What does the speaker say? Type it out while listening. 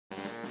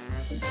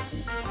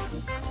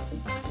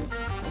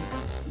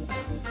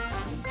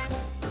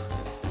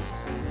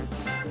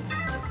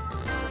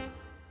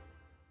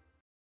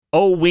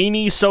Oh,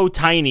 weenie so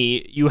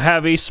tiny, you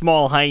have a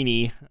small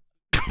hiney.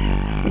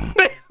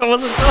 I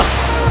wasn't done.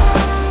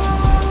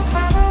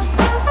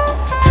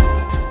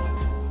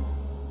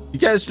 You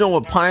guys know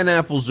what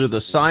pineapples are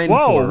the sign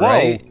for,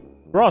 right?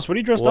 Ross, what are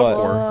you dressed up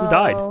for? Who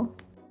died?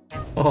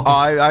 Oh,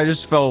 I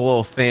just felt a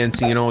little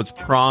fancy. You know, it's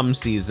prom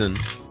season.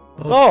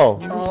 Oh.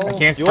 I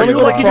can't see. Are you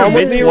like in your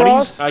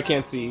mid-20s? I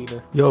can't see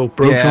either. Yo,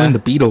 bro, join the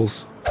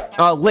Beatles.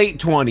 Late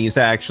 20s,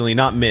 actually,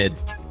 not mid.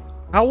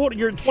 How old?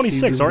 You're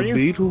 26, aren't you?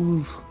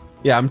 Beatles.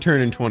 Yeah, I'm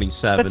turning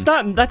 27.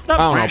 That's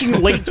not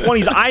fucking late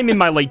 20s. I'm in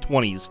my late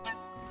 20s.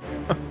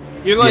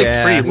 You're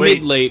like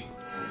mid-late.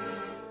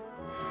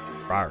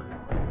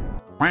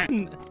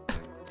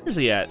 Where's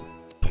he at?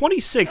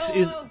 26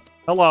 is...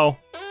 Hello.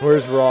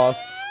 Where's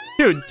Ross?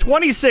 Dude,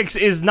 26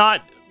 is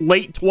not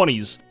late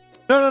 20s.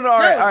 No. All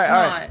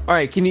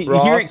right. Can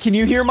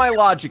you hear my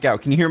logic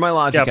out? Can you hear my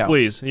logic out? Yeah,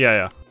 please.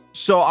 Yeah.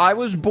 So I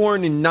was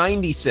born in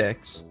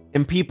 96,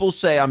 and people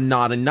say I'm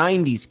not a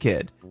 90s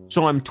kid.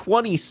 So I'm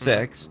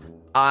 26.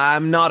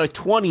 I'm not a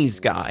 20s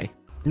guy.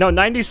 No,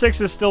 96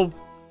 is still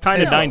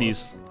kind of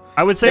 90s.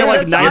 I would say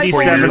like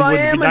 97 would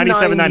be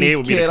 97, 98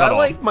 would be the cutoff. I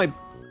like my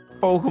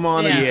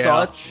Pokemon and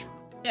such.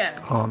 Yeah.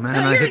 Oh man,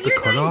 I hit the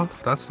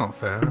cutoff? That's not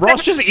fair.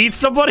 Ross just eats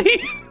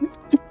somebody?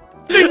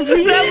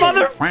 That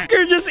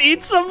motherfucker just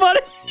eats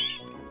somebody?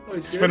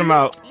 Spit him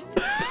out.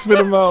 Spit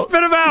him out.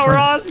 Spit him out,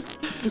 Ross.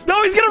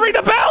 No, he's gonna ring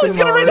the bell. He's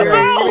gonna ring the bell.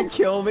 You're gonna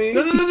kill me.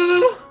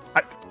 No.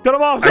 Cut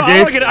him off.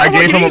 I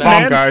gave him a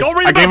bomb, guys. Don't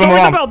ring the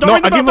bell. Don't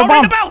ring the bell. Don't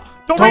ring the bell.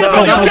 Don't ring the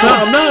bell. Don't ring the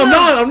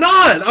bell. I'm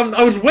not.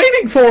 I was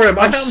waiting for him.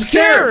 I'm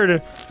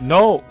scared.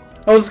 No.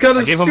 I was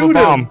gonna shoot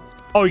him.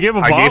 Oh, you gave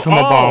him a bomb? I gave him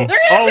a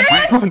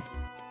bomb.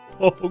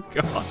 Oh,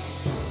 God.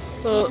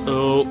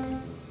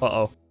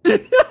 Uh-oh.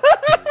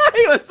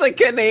 He was the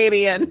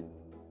Canadian.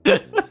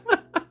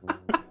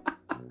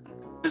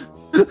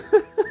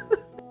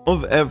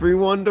 Of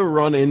everyone to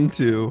run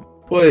into.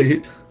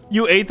 Wait.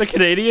 You ate the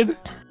Canadian?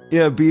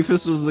 Yeah,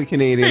 Beefus was the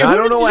Canadian. Hey, I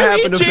don't know what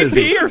happened to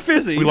Fizzy. JP or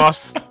Fizzy? We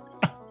lost.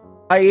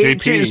 I ate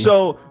JP.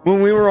 So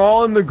when we were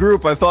all in the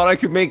group, I thought I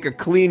could make a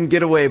clean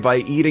getaway by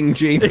eating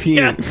JP.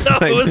 Yeah,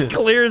 that was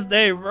clear as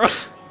day, bro.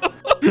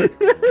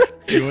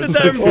 Wait,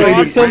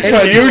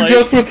 Sunshine, you were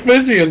just with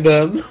Fizzy and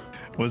them.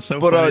 What's so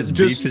funny is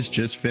Beefus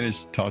just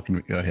finished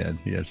talking. Go ahead.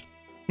 Yes.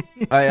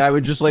 I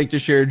would just like to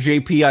share,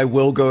 JP, I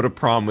will go to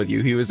prom with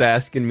you. He was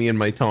asking me in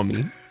my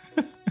tummy.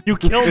 You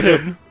killed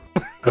him.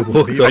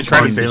 I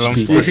tried to save him.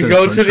 You can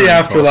go to the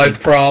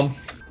afterlife prom.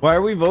 Why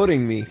are we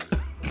voting me?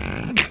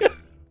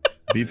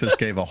 Beefus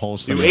gave a whole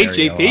You ate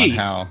scenario JP. on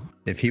how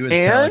if he was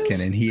Pelican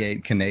and he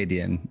ate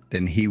Canadian,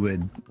 then he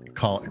would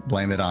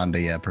blame it on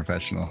the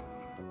professional.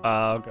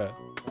 Okay.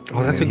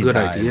 Oh, that's a good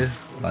idea.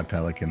 By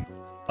Pelican.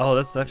 Oh,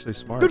 that's actually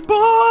smart.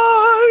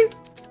 Goodbye!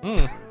 I'm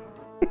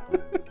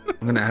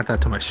gonna add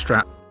that to my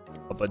strap.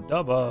 Bubba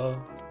dubba.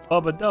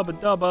 Bubba dubba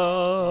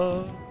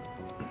dubba.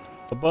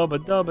 Bubba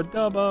dubba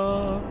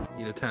dubba.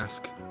 Need a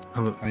task.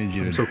 I need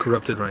you I'm to so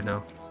corrupted right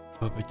now.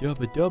 Bubba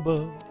dubba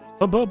dubba.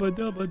 Bubba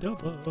dubba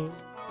dubba.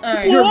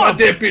 Alright. You're my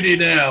deputy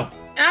now.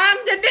 I'm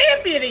the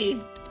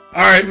deputy.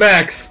 Alright,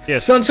 Max.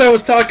 Yes. Sunshine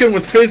was talking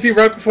with Fizzy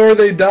right before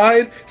they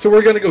died, so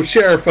we're gonna go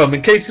sheriff him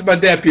in case he's my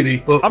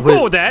deputy. I'm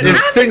cool with that. If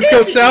things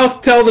go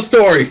south, tell the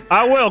story.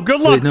 I will.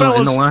 Good luck, fellas.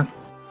 You know what?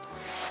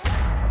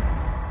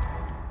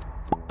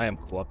 I am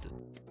co-opted.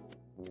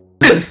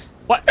 Yes!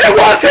 What? It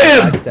was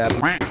him!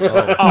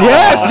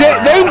 Yes!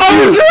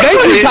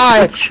 Thank you,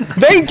 Ty!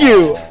 Thank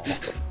you!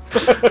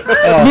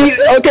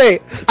 Okay,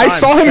 I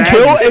saw him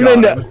kill,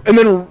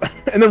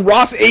 and then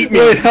Ross ate me.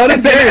 Wait, how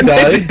did Jerry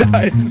die?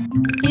 Die?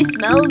 He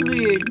smells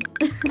weird.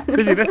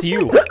 Fizzy, that's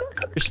you.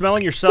 You're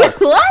smelling yourself.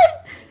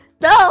 What?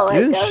 No,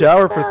 You didn't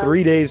shower for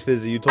 3 days,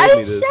 Fizzy. You told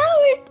me this. I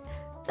showered.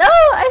 No,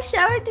 I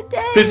showered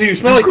today. Fizzy, you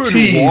smell like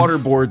cheese.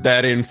 Waterboard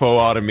that info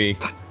out of me.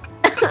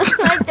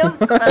 I don't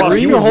smell Well,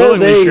 it. you would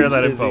willingly share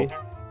that info.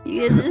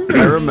 You guys are so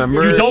I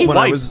remember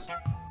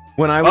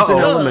when I was in Uh-oh.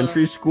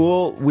 elementary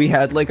school, we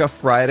had like a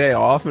Friday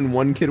off, and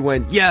one kid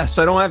went, "Yes,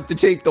 I don't have to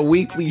take the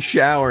weekly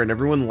shower," and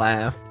everyone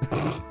laughed.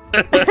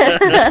 It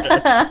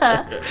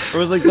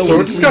was like the So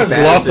we're just gonna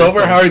gloss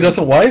over how he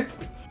doesn't wipe?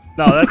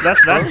 No,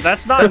 that's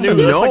not news.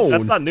 known.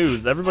 That's not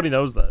news. Everybody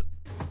knows that.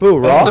 Who,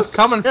 Ross? That's a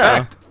common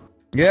fact.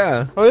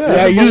 Yeah. Oh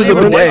yeah, I used it.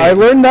 I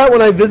learned that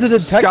when I visited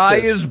Texas. Sky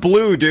is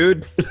blue,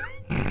 dude.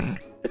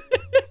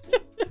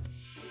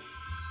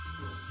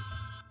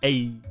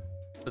 Hey,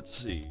 let's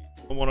see.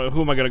 Who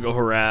am I gonna go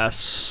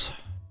harass?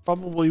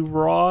 Probably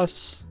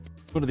Ross.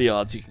 What are the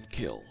odds he can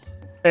kill?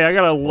 Hey, I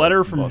got a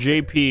letter from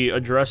JP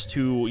addressed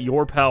to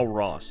your pal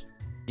Ross.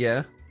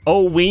 Yeah.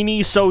 Oh,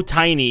 weenie so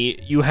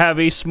tiny, you have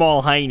a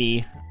small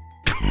hiney.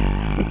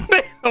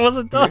 I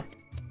wasn't done.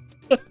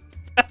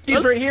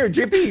 He's right here.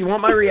 JP, you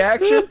want my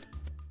reaction?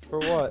 For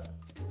what?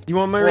 You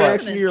want my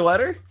reaction to your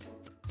letter?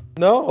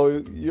 No,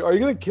 are you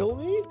gonna kill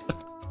me?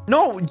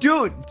 No,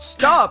 dude,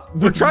 stop.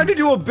 We're trying to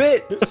do a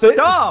bit.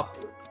 Stop.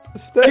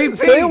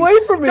 Stay away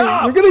from me!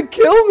 You're gonna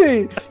kill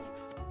me!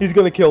 He's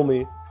gonna kill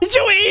me. Did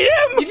you eat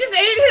him? You just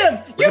ate him!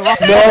 You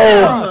just ate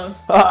No! him!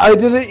 I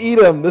didn't eat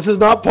him. This is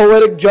not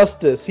poetic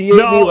justice. He ate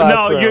me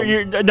last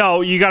round.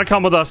 No, you gotta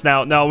come with us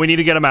now. No, we need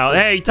to get him out.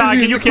 Hey, Todd,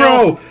 can you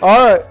kill?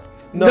 Alright.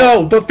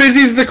 No, but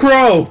Fizzy's the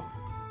crow.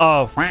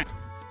 Oh,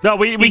 no,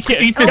 we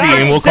can't. Eat Fizzy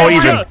and we'll call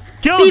even.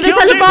 Kill Beavis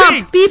has a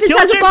bomb! Beavis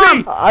has a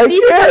bomb! I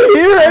can't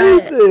hear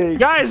anything!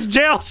 Guys,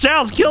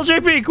 Charles, kill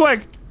JP,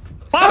 quick!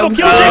 Pablo,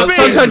 kill JP!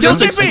 Sunshine Kill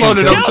just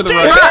exploded JP! up to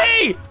Kill the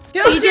right. JP!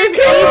 Kill He just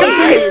JP!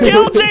 Guys,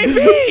 kill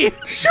JP!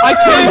 I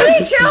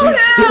can't. Kill him!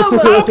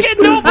 How can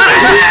nobody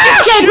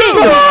shoot?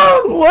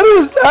 What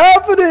is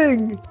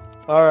happening?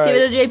 Alright.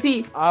 Give it to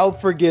JP. I'll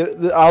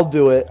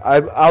do it.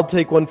 I'll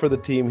take one for the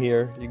team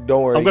here.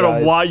 Don't worry, I'm gonna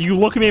guys. watch you.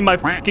 Look at me in my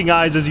fucking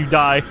eyes as you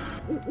die.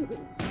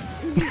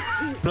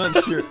 I'm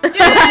not sure.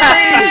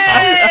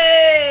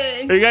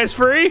 Yay! Are you guys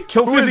free?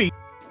 Kill Fizzy.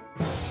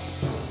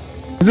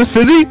 Is this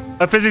Fizzy?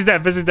 Fizzy's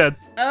dead. Fizzy's dead.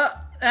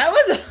 That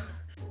was...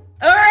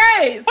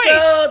 Alright,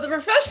 so the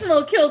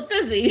professional killed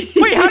Fizzy.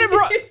 Wait, how did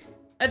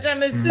Which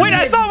I'm assuming Wait,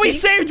 I is thought we Beef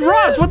saved Fizz.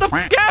 Ross. What the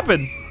fuck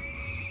happened?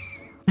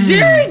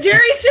 Jerry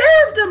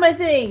sheriffed him, I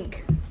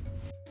think.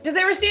 Because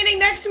they were standing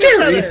next to each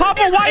other.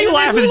 Papa, why are you And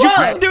then laughing? they Did you blew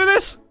fucking up. do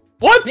this?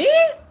 What? Me?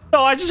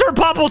 No, I just heard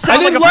Papa sound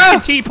like a didn't fucking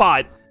laugh.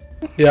 teapot.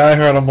 Yeah, I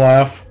heard him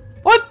laugh.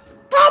 What?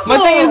 Papa! My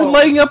thing isn't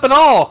lighting up at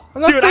all.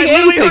 I'm not Dude, I saying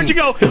literally anything. heard you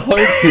go. Still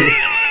heard you.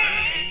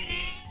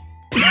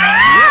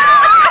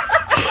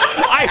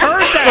 I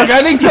heard that. Look,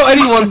 I didn't kill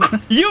anyone.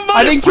 You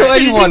I didn't kill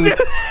anyone.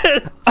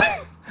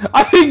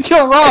 I didn't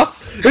kill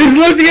Ross. He's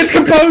losing his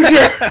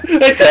composure.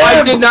 It's him.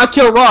 I did not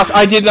kill Ross.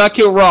 I did not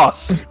kill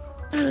Ross.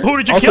 Who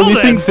did you Also, kill we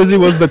then? think Fizzy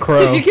was the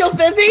crow. Did you kill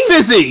Fizzy?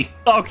 Fizzy.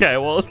 Okay,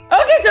 well.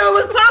 Okay, so it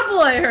was Papa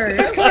I heard.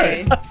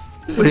 Okay.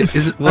 Wait,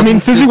 I mean,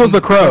 Fizzy was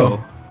the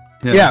crow.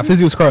 Yeah.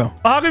 Fizzy was crow.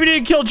 How come you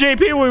didn't kill JP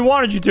when we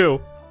wanted you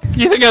to?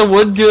 You think I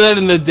would do that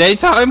in the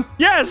daytime?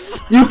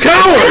 Yes! You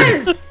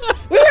coward! Yes!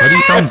 We were do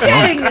you sound drunk? He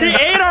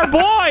asking! ate our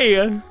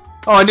boy!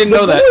 Oh, I didn't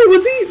know that. Boy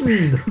was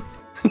eaten.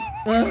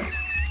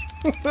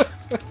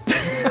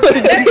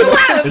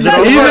 That's Is it allowed.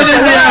 over? Even in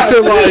the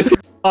afterlife.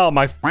 Oh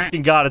my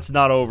fucking god, it's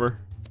not over.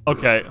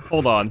 Okay,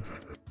 hold on.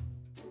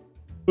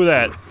 Who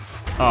that?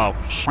 Oh,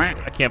 shit,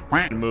 I can't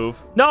fucking move.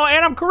 No,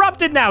 and I'm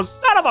corrupted now,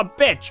 son of a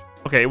bitch!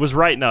 Okay, it was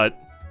right nut.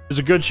 There's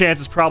a good chance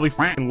it's probably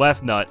fucking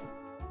left nut.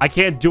 I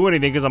can't do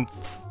anything because I'm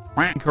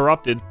fucking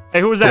corrupted.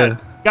 Hey, who was that? Yeah.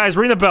 Guys,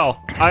 ring the bell.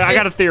 I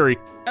got a theory.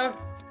 Oh,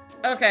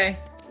 okay.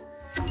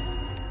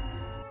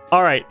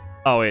 Alright.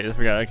 Oh wait, I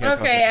forgot, I can't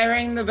talk. Okay, I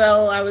rang the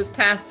bell I was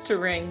tasked to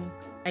ring.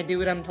 I do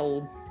what I'm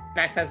told.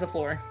 Max has the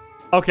floor.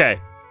 Okay.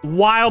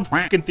 Wild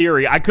fucking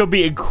theory. I could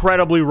be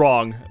incredibly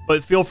wrong,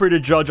 but feel free to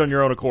judge on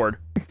your own accord.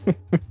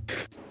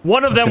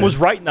 One of them was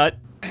right nut.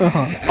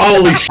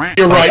 Holy shit,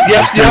 you're right.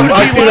 Yep,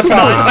 I see the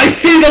line. I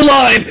see the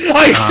line.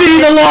 I see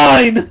the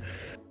line.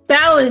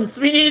 Balance!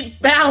 We need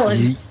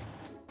balance!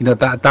 You know,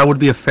 that would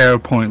be a fair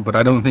point, but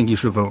I don't think you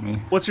should vote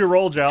me. What's your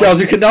role, Giles? Giles,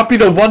 you cannot be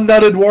the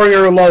one-nutted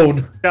warrior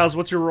alone. Giles,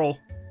 what's your role?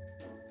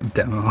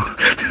 Demo.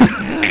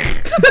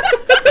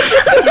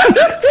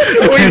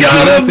 We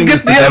got him.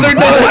 Get the other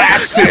nut.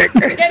 Classic.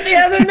 Get the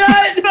other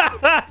nut!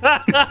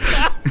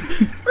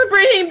 We're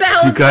bringing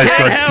balance You guys back.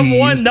 Can't got have D's.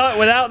 one nut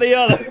without the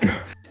other.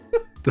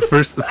 The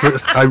first,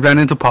 I ran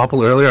into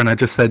Popple earlier and I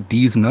just said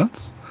D's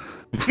nuts.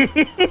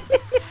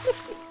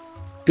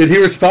 Did he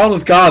respond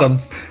with got him?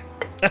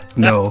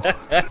 No.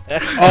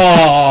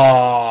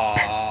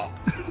 Aww.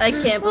 I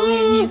can't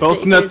believe you Both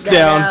figured nuts that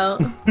down.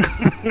 out.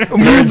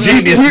 You're a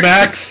genius,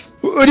 Max.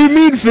 What do you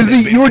mean,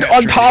 Fizzy? You were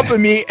on top of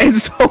me, and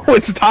so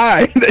it's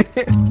tied.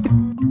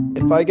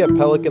 If I get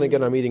Pelican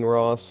again, I'm eating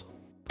Ross.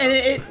 And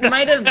it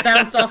might have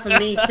bounced off of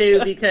me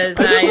too because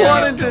I just I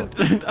wanted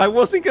to. I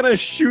wasn't gonna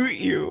shoot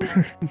you.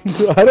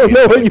 I don't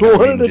know what you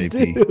Pelican, wanted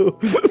to do.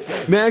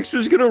 Max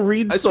was gonna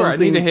read I swear I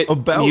something need to hit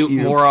about mute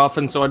you. more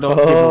often so I don't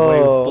give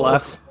away Oh.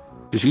 bluff.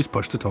 Did you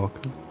push to talk?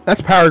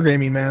 That's power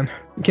gaming, man.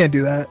 You can't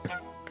do that.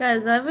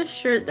 Guys, I have a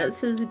shirt that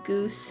says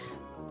Goose.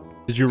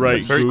 Did you write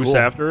That's very Goose cool.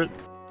 after it?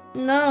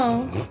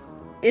 No,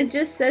 it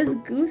just says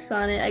Goose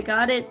on it. I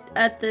got it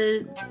at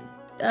the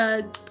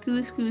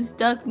Goose Goose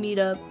Duck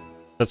meetup.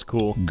 That's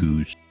cool.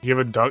 Goose. You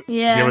have a duck?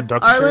 Yeah, You have a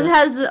duck Arlen shirt?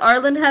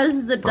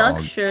 has the duck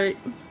Frog. shirt.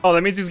 Oh,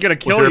 that means he's gonna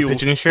Was kill there you. a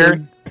pigeon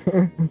shirt?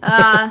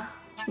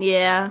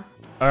 Yeah.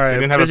 All right, They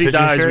didn't if have a Fizzy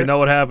pigeon dies, we shirt? know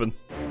what happened.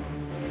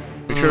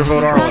 Make sure to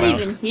vote He's Arlen not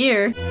out. even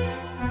here.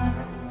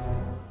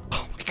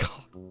 Oh my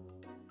god.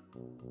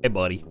 Hey,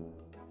 buddy.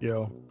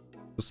 Yo.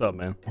 What's up,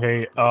 man?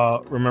 Hey,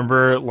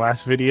 remember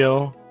last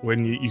video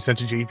when you sent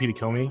to JP to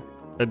kill me?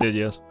 I did,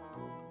 yes.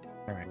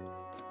 Alright.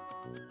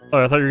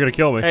 Oh, I thought you were gonna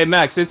kill me. Hey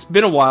Max, it's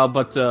been a while,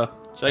 but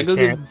should I go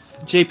give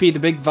JP the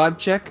big vibe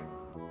check?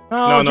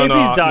 No,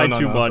 JP's died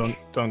too much.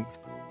 Don't.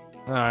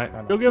 Alright.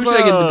 You'll give Who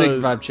should I give the big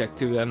vibe check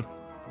to then?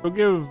 We'll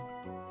give.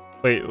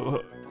 Wait,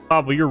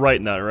 Pablo, you're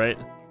right nut, right?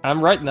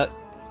 I'm right nut.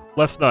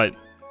 Left nut.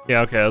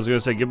 Yeah, okay. I was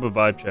gonna say give him a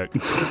vibe check.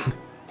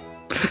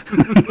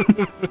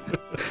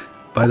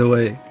 By the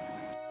way,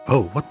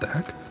 oh, what the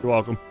heck? You're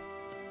welcome.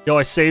 Yo,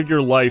 I saved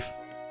your life.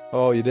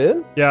 Oh, you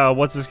did? Yeah,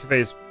 what's his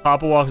face?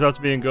 Papa walks up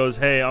to me and goes,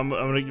 "Hey, I'm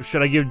gonna.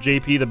 Should I give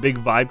JP the big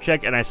vibe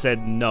check?" And I said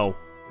no.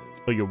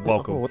 So you're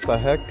welcome. Oh, what the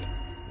heck?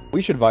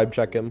 We should vibe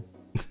check him.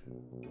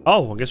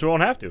 Oh, I guess we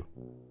won't have to.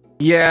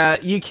 Yeah,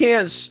 you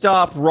can't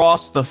stop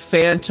Ross the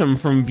Phantom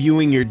from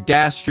viewing your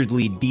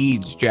dastardly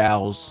deeds,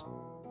 Jowls.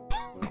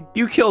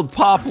 You killed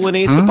Popple and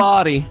ate the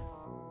body.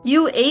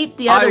 You ate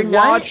the other I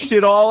watched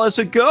it all as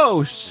a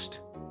ghost.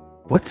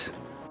 What?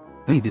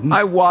 No, you didn't.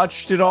 I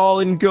watched it all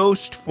in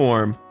ghost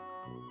form.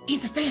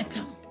 He's a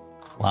phantom.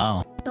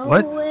 Wow. No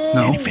What? way.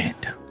 No.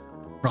 Phantom.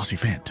 Rossi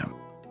Phantom.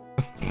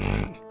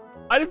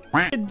 I didn't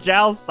fucking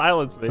Jowls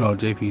silence me. Oh,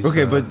 JP's.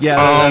 Okay, but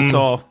yeah, that's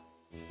all.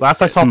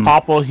 Last I saw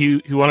Popple,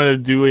 he wanted to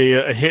do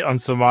a hit on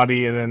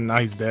somebody, and then now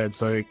he's dead.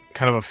 So like,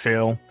 kind of a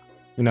fail,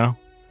 you know.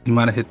 He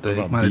might have hit the. What He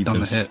about might have done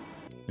the Beefus? hit.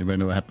 Anybody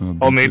know what happened with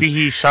Oh, maybe Beefus?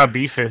 he shot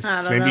𝗏𝗏𝗄s.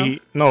 I don't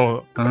Maybe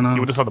no. I don't know. You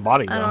would have saw the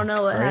body. I though, don't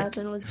know what right?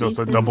 happened with If it was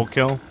a Beefus. double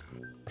kill,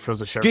 if it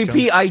was a sheriff JP,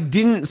 kill. I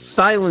didn't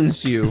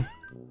silence you.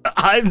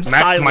 I'm Max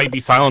silent. might be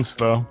silenced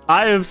though.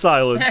 I am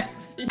silent.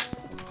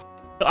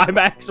 I'm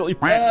actually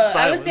I was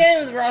silent.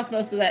 standing with Ross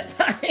most of that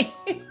time.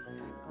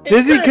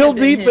 Fizzy killed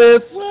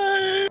Beefus.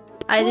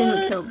 I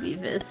didn't kill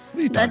Beefus.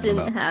 you That talking didn't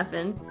about?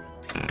 happen.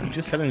 You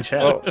just said in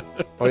chat.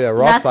 Oh yeah,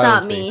 Ross That's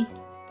silenced not me.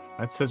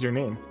 That says your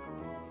name.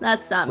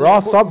 That's not me.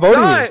 Ross, stop voting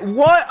me. God,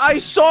 what? I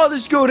saw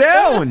this go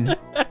down.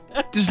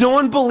 Does no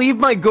one believe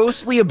my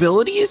ghostly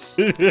abilities?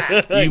 You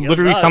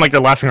literally sound like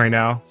you're laughing right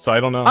now, so I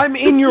don't know. I'm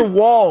in your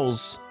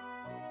walls.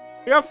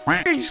 You got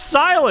fucking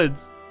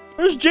silence.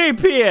 Where's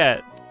JP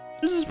at?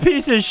 This is a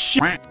piece of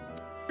shit.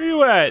 Where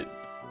you at?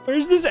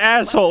 Where's this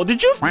asshole?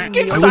 Did you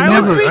fucking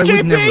silence me,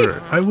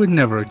 JP? I would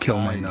never kill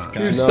my nut.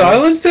 You Guys,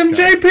 silenced him,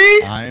 guys,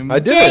 JP? I'm I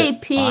did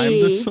it. JP. I'm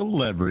the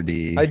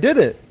celebrity. I did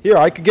it. Here,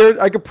 I could get it.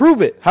 I could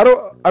prove it. How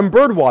do? I'm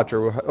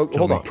Birdwatcher.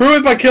 Hold me. on. Prove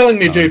it by killing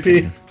me,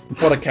 JP.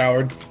 What a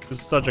coward. This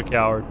is such a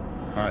coward.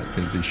 All right,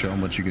 Fizzy, show him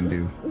what you can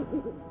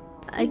do.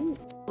 I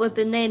whip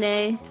a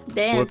nay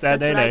dance. Whip that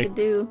That's what I nay-nay. could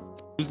do.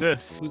 Who's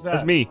this? Who's that?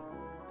 That's me.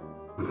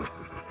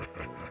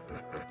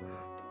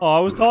 Oh, I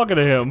was talking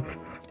to him.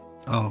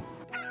 Oh,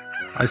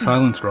 I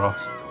silenced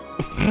Ross.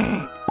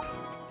 Now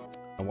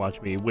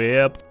watch me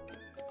whip.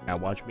 Now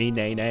watch me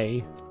nay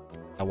nay.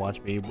 Now watch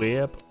me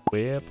whip,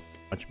 whip.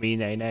 Watch me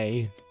nay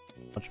nay.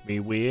 Watch me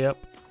whip.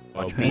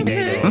 Watch me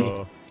nay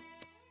nay.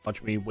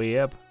 Watch me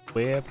whip,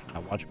 whip.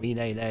 Now watch me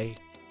nay nay.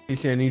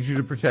 Casey, I need you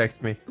to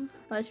protect me.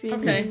 Watch me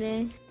Okay.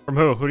 nay. From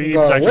who? Who do you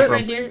Got protect it.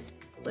 from? Here.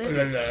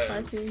 Whip.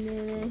 Watch me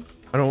nay.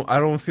 I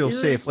don't feel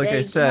Dude, safe. Like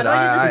I stay. said, How do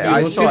I do the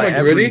I same? saw You see my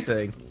gritty?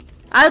 everything.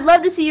 I'd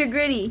love to see your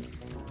gritty.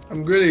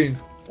 I'm gritty.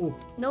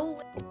 No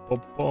way.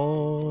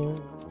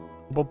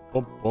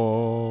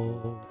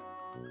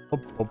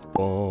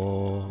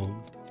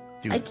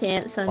 I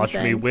can't, sunshine. Watch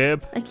me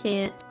whip. I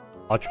can't.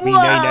 Watch me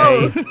Whoa!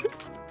 nay nay.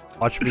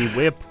 Watch me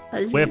whip,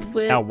 Watch me whip.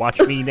 whip. Now watch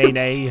me nay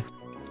nay.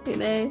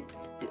 Nay.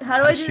 How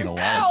do I I've do seen this? a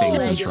lot of things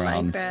When I this do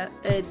round.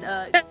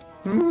 Minecraft.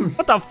 And,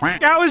 What the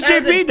fuck? How is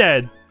That was JP a-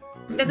 dead?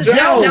 That's a Jowls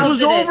Jowls Jowls was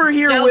did it. over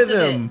here Jowls with did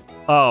it. him.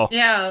 Oh,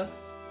 Yeah.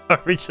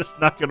 are we just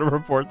not gonna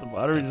report the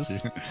bot? Are we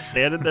just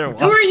standing there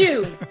Who are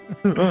you?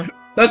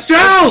 That's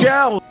Jowls!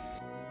 Jowls.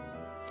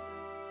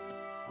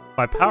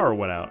 My power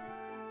went out.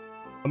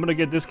 I'm gonna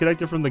get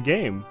disconnected from the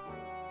game.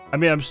 I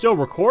mean, I'm still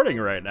recording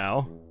right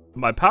now.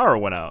 My power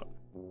went out.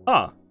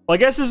 Huh. Well, I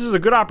guess this is a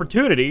good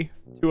opportunity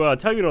to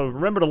tell you to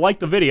remember to like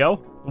the video.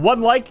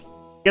 1 like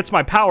gets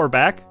my power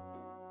back.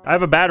 I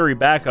have a battery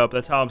backup.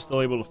 That's how I'm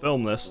still able to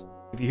film this.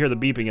 If you hear the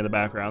beeping in the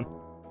background.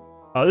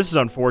 This is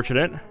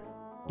unfortunate.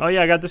 Oh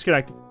yeah, I got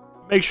disconnected.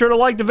 Make sure to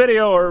like the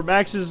video or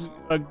Max is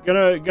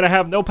gonna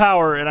have no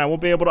power and I won't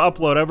be able to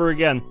upload ever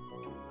again.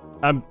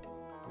 I'm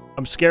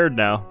scared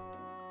now.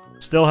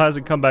 Still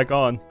hasn't come back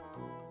on. Is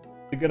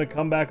it gonna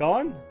come back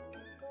on?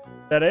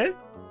 Is that it?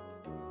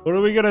 What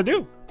are we gonna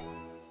do?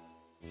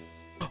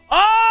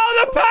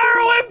 Oh, the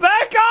power went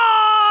back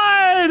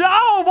on!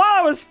 Oh, while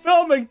I was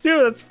filming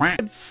too. That's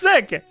fucking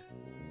sick.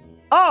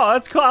 Oh,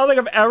 that's cool. I don't think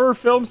I've ever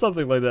filmed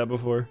something like that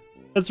before.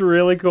 That's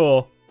really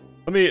cool.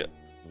 Let me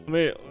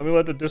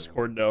let the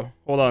Discord know.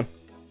 Hold on.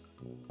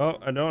 Oh,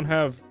 I don't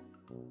have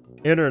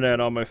internet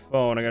on my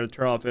phone. I gotta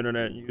turn off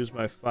internet and use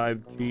my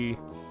 5G.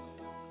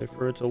 Wait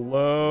for it to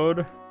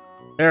load.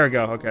 There we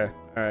go. Okay.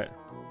 All right.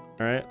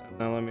 All right.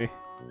 Now let me.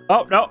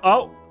 Oh no.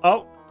 Oh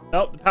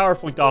no. The power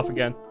flicked off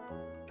again.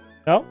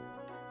 No.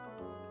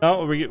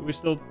 No. We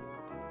still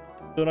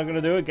not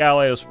gonna do it.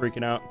 Galileo's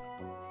freaking out.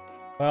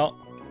 Well,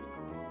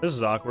 this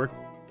is awkward.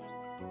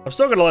 I'm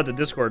still gonna let the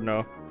Discord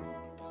know.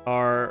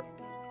 Our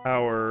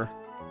power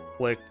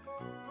flicked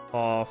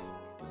off.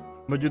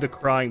 I'm gonna do the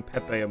crying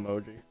𝗏𝗏𝗄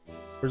emoji.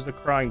 Where's the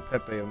crying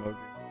𝗏𝗏𝗄 emoji?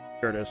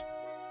 Here it is.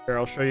 Here,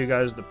 I'll show you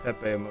guys the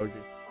𝗏𝗏𝗄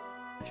emoji.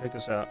 Check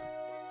this out.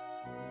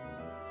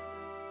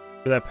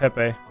 Look at that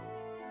𝗏𝗏𝗄.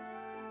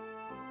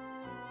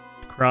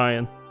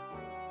 Crying.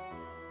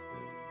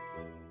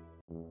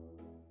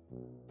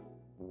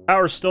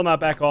 Power's still not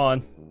back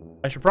on.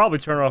 I should probably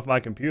turn off my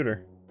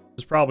computer.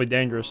 It's probably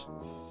dangerous.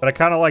 But I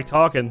kind of like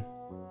talking.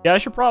 Yeah, I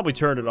should probably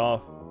turn it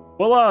off.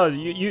 Well,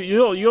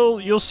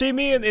 you'll see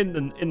me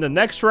in the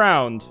next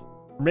round,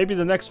 or maybe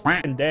the next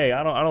fucking day.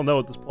 I don't know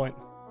at this point.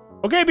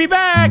 Okay, be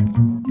back.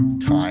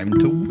 Time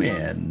to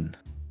win.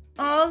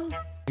 Oh,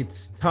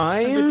 It's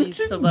time to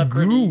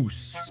celebrity.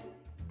 goose.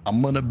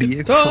 I'm gonna be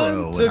a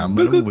crow and I'm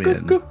gonna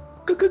win.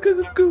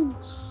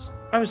 Goose.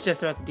 I was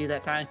just about to do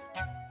that time.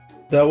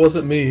 That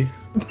wasn't me.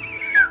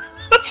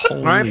 Holy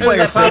Alright,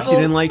 player Is that 6, you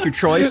didn't like your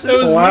choices?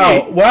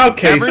 Wow, wow,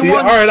 Casey.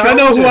 Everyone's Alright, I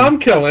know who chosen. I'm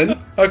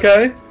killing.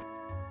 Okay.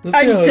 Let's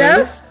see how I'm it is.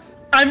 deaf.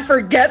 I'm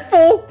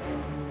forgetful.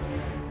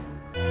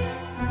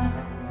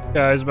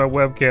 Guys, my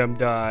webcam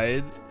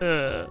died.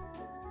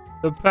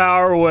 The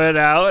power went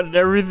out and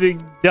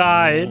everything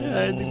died.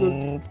 I had to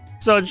go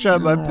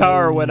sunshine. My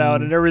power went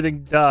out and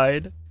everything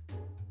died.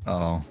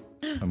 Oh,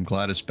 I'm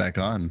glad it's back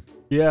on.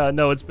 Yeah,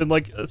 no, it's been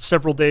like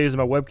several days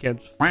and my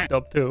webcam's f***ed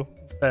up too.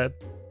 Sad.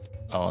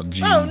 Oh,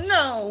 jeez.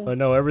 Oh no. I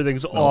know,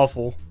 everything's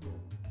awful.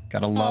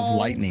 Gotta love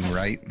lightning,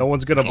 right? No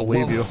one's gonna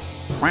believe you.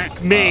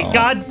 Me, Oh.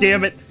 god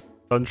damn it!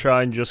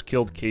 Sunshine just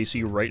killed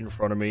Casey right in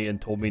front of me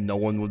and told me no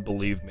one would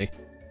believe me.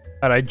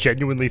 And I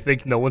genuinely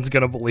think no one's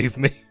gonna believe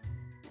me.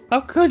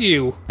 How could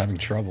you? Having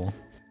trouble.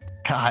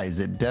 Guys,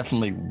 it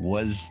definitely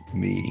was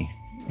me.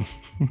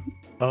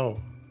 Oh.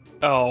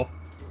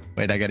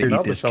 Wait, I gotta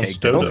That eat this sounds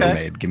cake that stupid. I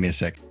made. Give me a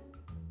sec.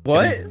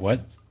 What?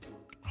 What?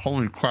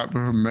 Holy crap,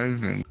 it's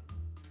amazing.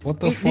 What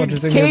the fuck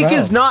is in your Cake mouth?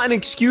 is not an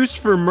excuse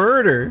for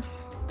murder.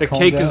 The Calm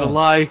cake is a down.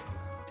 lie.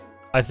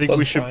 I think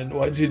we should. Sunshine,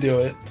 why'd you do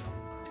it?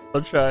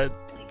 Sunshine.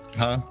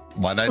 Huh?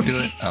 Why'd I do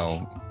it?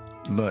 Oh,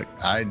 look,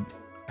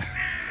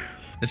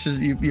 this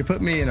is you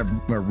put me in a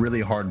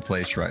really hard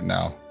place right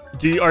now.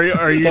 Are you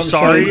Sunshine,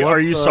 sorry? what Are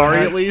you the sorry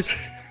heck? at least?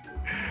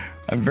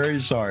 I'm very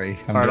sorry.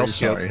 I'm Alright, I'll very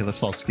skip. sorry.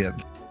 Let's all skip.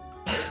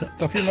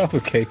 Stuff your mouth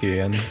with cake,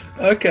 Ian.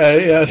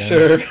 Okay, yeah,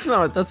 sure.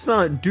 That's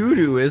not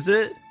doo-doo, is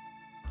it?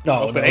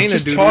 No, but no, ain't it's a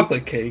just doo-doo.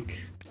 chocolate cake.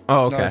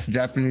 Oh, No, okay. it's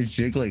Japanese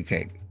jiggly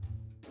cake.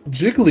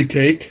 Jiggly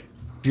cake.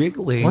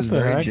 Jiggly. What the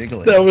Very heck?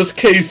 jiggly. That was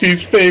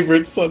Casey's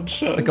favorite,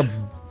 Sunshine. Like a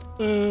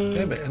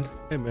Hey man,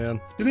 Hey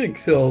man. you didn't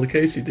kill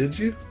Casey, did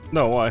you?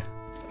 No, why?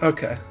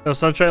 Okay. No,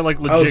 Sunshine like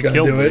was legit gonna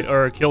killed do me, it.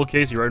 or killed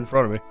Casey right in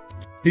front of me.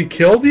 He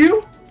killed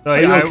you? No,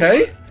 Are you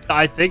okay?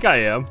 I think I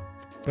am.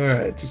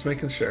 Alright, just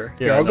making sure.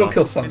 Yeah, Yeah, I'll no. go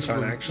kill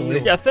Sunshine, actually.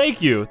 Yeah,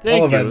 thank you. I'll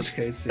Thank you. avenge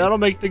Casey. That'll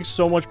make things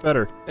so much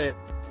better. Hey.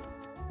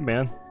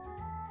 Man.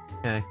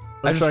 Okay.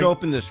 I just Sunshine,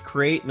 opened this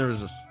crate and there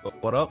was a...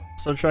 What up?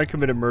 Sunshine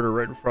committed murder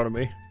right in front of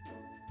me.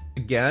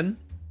 Again?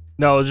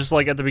 No, just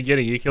like at the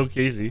beginning, he killed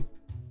Casey.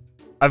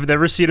 I've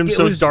never seen him It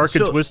so was dark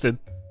and so- twisted.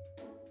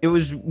 It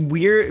was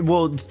weird.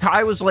 Well,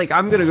 Ty was like,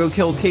 I'm gonna go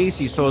kill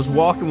Casey, so I was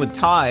walking with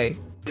Ty.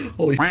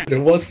 Holy shit, it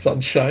was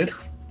Sunshine.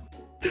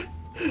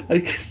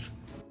 I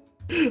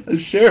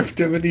sheriffed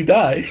him and he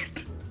died.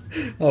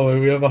 Oh, wait,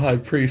 we have a high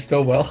priest.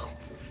 Oh well.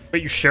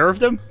 Wait, you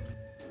sheriffed him?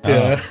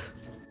 Yeah.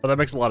 Oh, that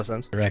makes a lot of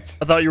sense. Correct.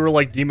 I thought you were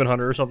like Demon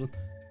Hunter or something.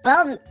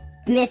 Well,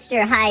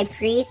 Mr. High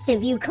Priest,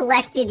 have you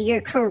collected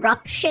your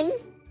corruption?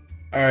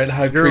 Alright,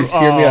 high You're- priest,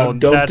 hear me out.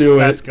 Don't do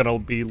That's it. gonna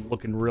be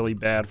looking really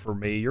bad for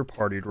me. You're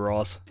partied,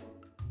 Ross.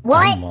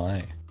 What? Oh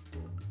my.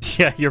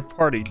 Yeah, you're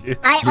partied, dude.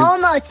 I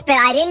almost spit.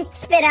 I didn't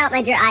spit out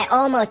my drink. I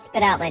almost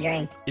spit out my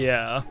drink.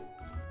 Yeah.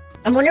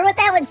 I wonder what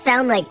that would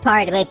sound like.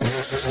 Part of it.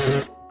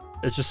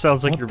 It just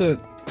sounds like What you're the?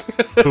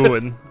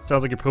 pooing. It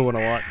sounds like you're pooing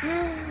a lot.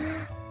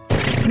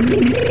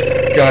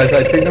 Guys,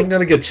 I think I'm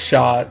gonna get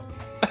shot.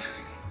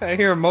 I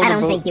hear a I motorboat.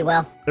 don't think you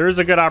will. There is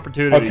a good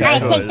opportunity. Okay.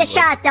 Alright, to take it, the but-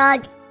 shot,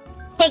 dog.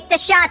 Take the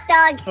shot,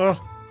 dog.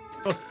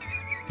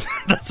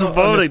 That's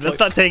voting. That's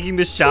not taking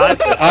the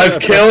shot. I've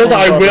killed,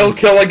 I will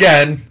kill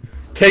again.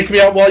 Take me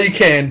out while you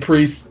can,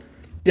 priest.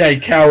 Yeah, you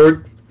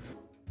coward.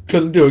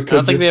 Couldn't do it, I don't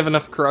could think you? they have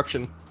enough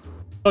corruption.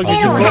 Oh, They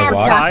you don't vote have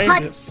why?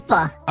 the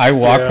chutzpah. I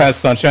walked past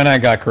Sunshine. I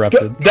got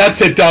corrupted.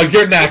 That's it, Doug.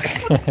 You're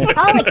next.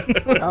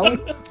 Oh.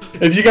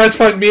 If you guys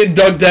find me and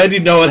Doug dead, you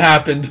know what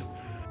happened.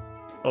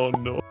 Oh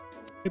no.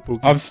 Hey, Pookie.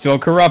 I'm still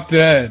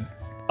corrupted.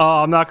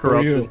 Oh, I'm not Who are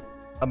corrupted. you?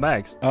 I'm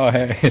Max. Oh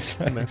hey, it's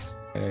man. Max.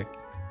 Hey.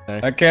 Hey.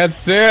 I can't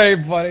see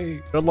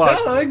anybody. Good luck.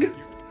 Doug!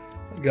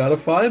 I gotta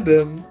find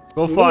him.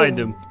 Go find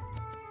him.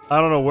 I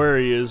don't know where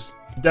he is.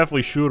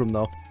 Definitely shoot him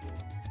though.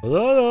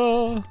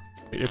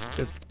 It's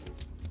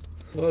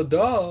Oh,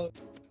 dog.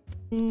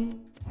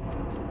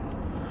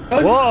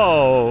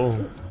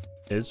 Whoa!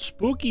 It's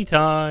spooky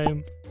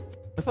time.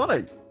 I thought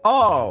I...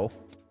 Oh.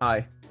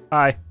 Hi.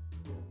 Hi.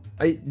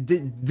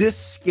 This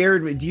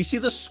scared me. Do you see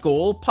the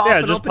skull popping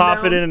Yeah, just up and pop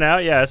it down? in and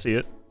out. Yeah, I see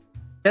it.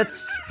 That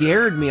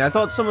scared me. I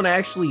thought someone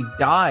actually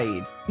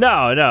died.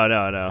 No.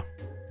 At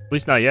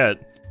least not yet.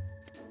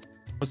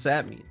 What's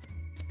that mean?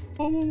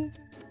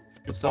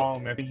 It's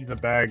wrong. I think he's a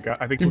bad guy.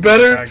 I think You he's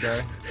better- a bad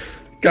guy.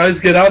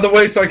 Guys, get out of the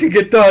way so I can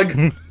get Doug.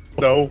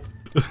 No.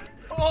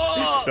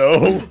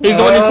 No. He's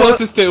the one you're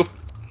closest to.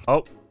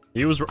 Oh,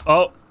 he was.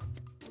 Oh,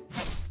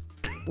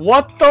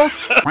 What the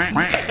f?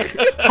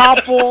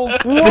 Popple.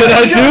 Did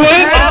I do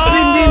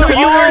it?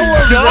 you were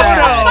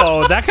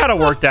Dodo! That kind of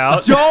worked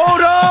out. Dodo!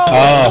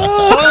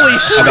 Oh, Holy I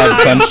shit!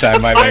 got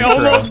Sunshine. My I bad,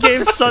 almost Crow.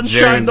 gave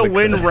Sunshine the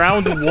win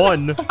round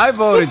 1. I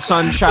voted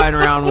Sunshine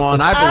round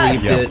 1. I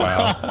believed it.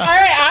 Wow.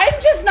 Alright,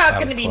 I'm just not That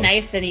gonna was be close.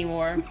 nice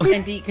anymore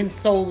and be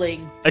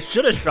consoling. I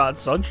should have shot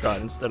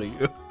Sunshine instead of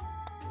you.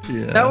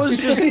 Yeah. That was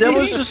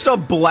just a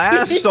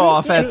blast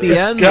off at the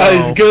end.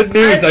 Guys, though. good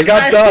news. I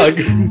got Doug.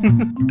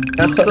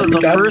 That's the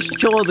first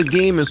kill of the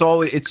game is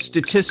always it's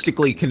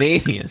statistically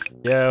Canadian.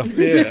 Yeah.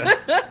 Yeah.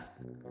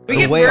 We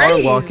The get way our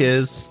brave. luck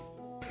is.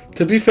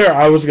 To be fair,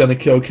 I was gonna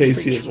kill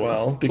Casey as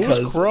well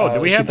because Crow?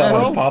 Did we she have thought I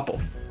was Crow?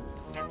 Popple.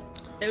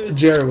 It was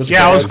Jerry was.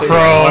 Yeah, I was Crow.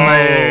 Crow,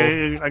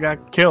 and I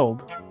got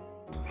killed.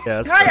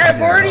 Yeah. That's Kai, I've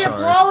already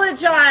Sorry.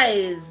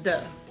 apologized.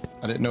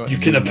 I didn't know. You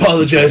can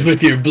apologize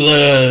with your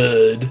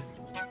blood.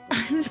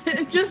 I'm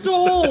just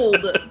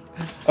old.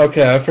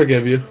 Okay, I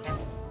forgive you.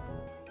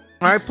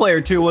 All right,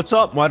 player 2, what's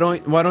up? Why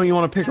don't you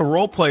want to pick a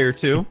role, player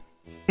 2?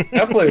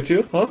 I player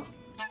 2, huh?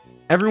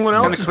 Everyone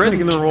else is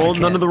picking the role.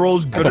 None of the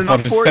roles good thought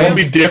enough it for said That'd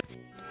you. be different.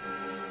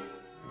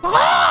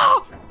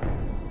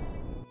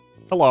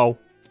 Hello.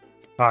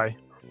 Hi.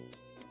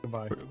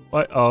 Goodbye.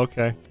 What? Oh,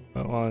 okay.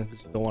 Well, I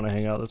just don't want to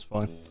hang out. That's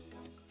fine.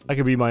 I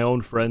can be my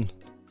own friend.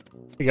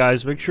 Hey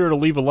guys, make sure to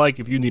leave a like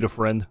if you need a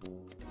friend.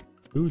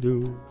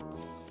 Doo-doo.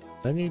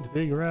 I need to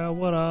figure out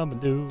what I'm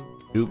gonna do.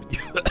 You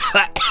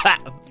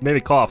made me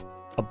cough.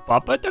 A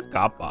bappa da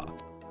kappa.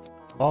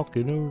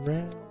 Walking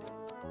around.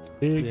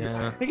 Big.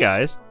 Yeah. Hey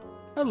guys.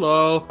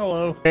 Hello.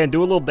 Hello. And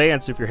do a little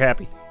dance if you're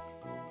happy.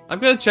 I'm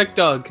gonna check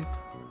Doug.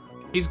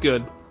 He's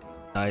good.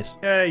 Nice.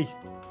 Hey,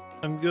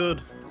 I'm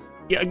good.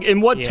 Yeah.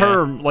 In what Yeah.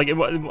 term? Like in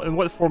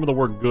what form of the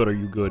word good are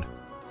you good?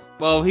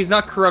 Well, he's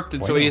not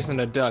corrupted, so Wow. he isn't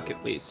a duck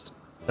at least.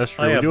 That's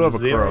true. I We have do have a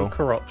zero crow.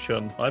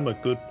 corruption. I'm a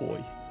good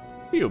boy.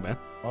 You man.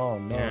 Oh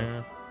no.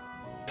 Yeah.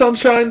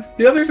 Sunshine.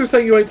 The others are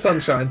saying you ain't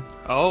Sunshine.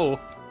 Oh.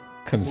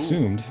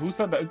 Consumed. Who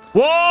said that?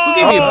 Whoa! Who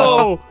gave you a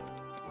ball?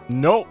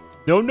 No.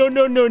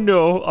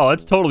 No. Oh,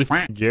 that's totally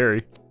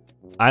Jerry.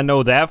 I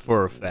know that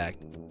for a fact.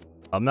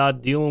 I'm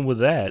not dealing with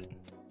that.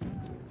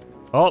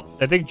 Oh,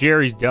 I think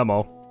Jerry's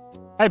demo.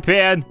 Hi,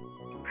 Pan.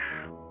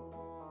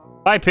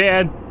 Hi,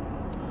 Pan.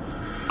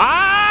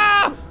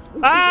 Ah!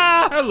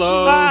 Ah!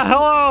 Hello. Ah,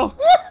 hello!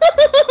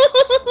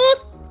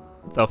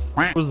 What the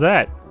f was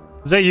that?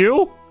 Is that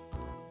you?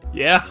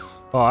 Yeah.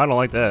 Oh, I don't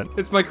like that.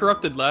 It's my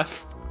corrupted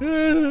laugh.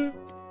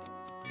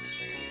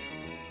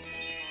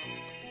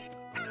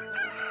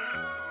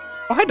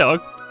 Oh, hi,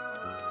 Doug.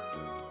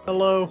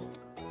 Hello.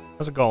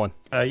 How's it going?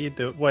 How you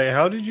do? Wait,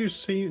 how did you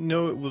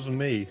know it was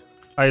me?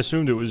 I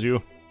assumed it was you.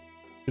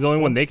 You're the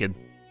only one naked.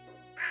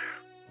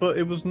 But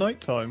it was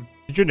nighttime.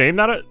 Did your name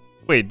not?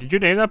 Wait, did your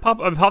name not pop?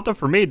 It popped up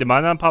for me. Did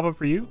mine not pop up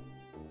for you?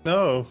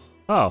 No.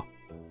 Oh.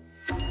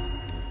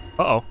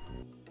 Uh-oh.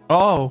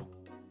 Oh.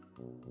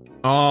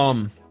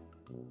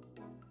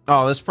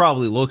 Oh, this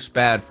probably looks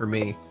bad for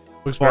me.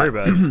 Looks very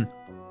bad.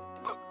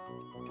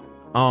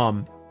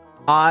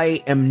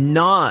 I am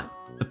not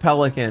the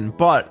Pelican,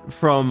 but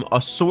from a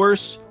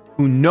source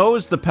who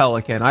knows the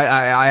Pelican,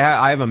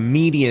 I have a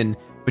median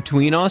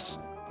between us.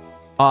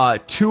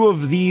 2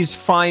 of these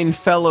fine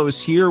fellows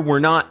here were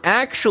not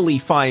actually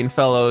fine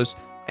fellows,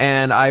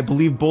 and I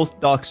believe both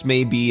ducks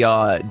may be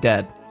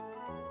dead.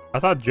 I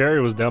thought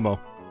Jerry was demo.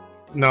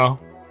 No.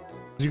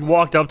 You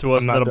walked up to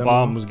us I'm and not then a demo.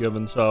 bomb was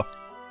given, so.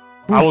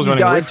 I was He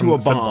running away died from to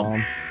a said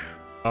bomb.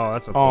 Oh,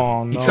 that's unfortunate.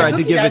 Oh He no. tried to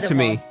He give died it of to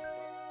me. bomb.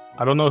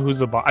 I don't know who's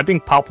the bomb. I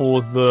think Popple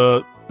was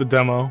the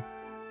demo.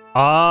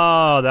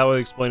 Ah, that would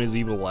explain his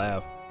evil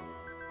laugh.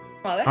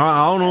 Oh, that's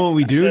I don't just- know what that's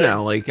we not do good.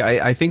 now. Like,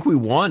 I think we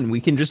won. We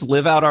can just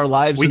live out our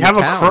lives We in have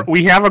the a town.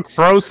 we have a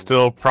crow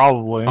still,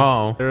 probably.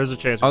 Oh. There is a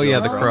chance. Oh, we yeah,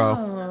 go the with crow.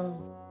 Oh.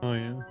 Oh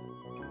yeah.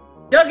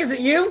 Doug, is it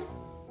you?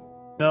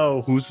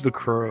 No. Who's the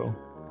crow?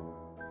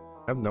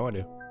 I have no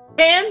idea.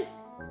 Pan?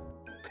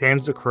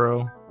 Pan's the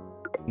crow.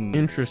 Hmm.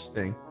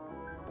 Interesting.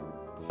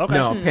 Okay.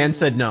 No, Pan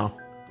said no.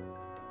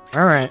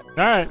 All right. All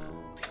right.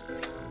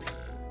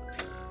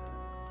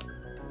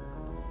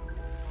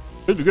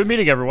 Good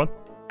meeting, everyone.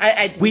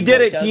 I didn't We did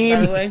vote it, Doug, team.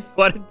 By the way.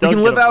 What? We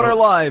can live out our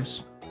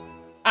lives.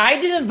 I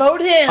didn't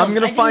vote him. I'm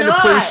gonna I did find a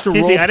not. place to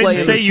Casey, I roleplay didn't in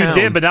say the you town.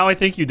 did, but now I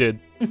think you did.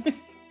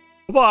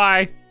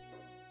 Bye.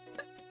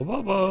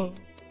 Bye.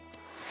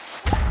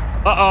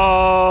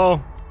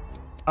 Uh-oh.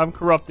 I'm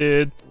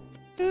corrupted.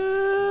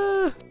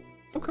 I'm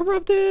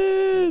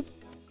corrupted.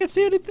 Can't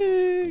see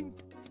anything.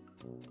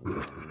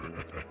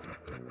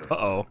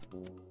 Uh-oh.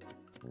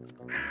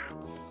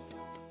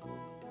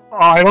 Oh,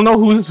 I don't know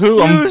who's who.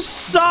 You I'm fully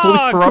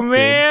suck, corrupted.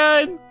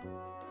 man.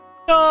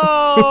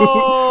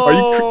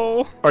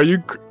 No. Are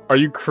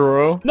you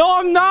crow? No,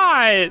 I'm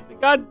not.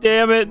 God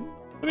damn it.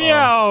 Let me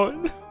out.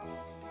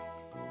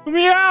 Let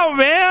me out,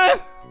 man.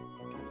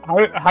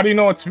 How do you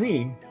know it's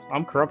me?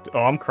 I'm corrupted.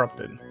 Oh, I'm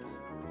corrupted.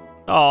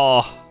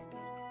 Oh.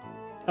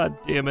 God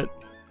damn it.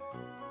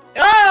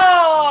 Oh!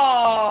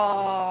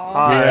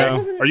 Hi. I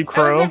wasn't- Are you I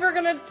Crow? was never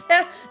gonna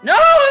tell. No,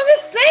 I'm the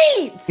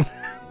saint!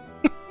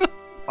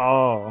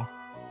 Oh.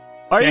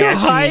 Are Dang, you I actually need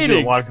to do a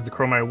hiding? lot because the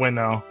crow might win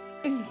now.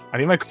 I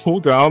need my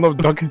cooldown. I don't know if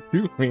Doug can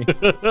shoot me.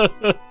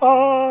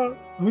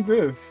 Who's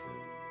this?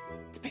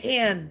 It's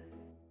Pan.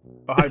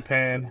 Oh, hi,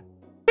 Pan.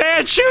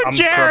 Pan, shoot I'm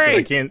Jerry! corrupted.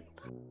 I can't.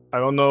 I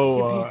don't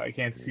know. I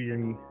can't see.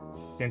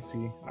 Can't see.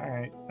 All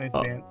right. Nice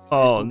dance.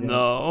 Oh Beautiful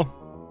no. dance.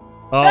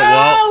 Oh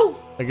well.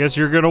 I guess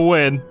you're gonna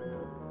win.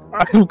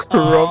 I'm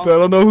corrupted. I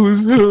don't know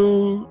who's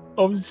who.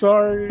 I'm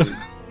sorry.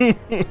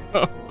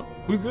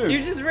 Who's this? You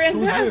just ran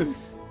Who's past.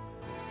 this?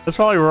 That's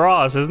probably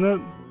Ross, isn't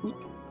it?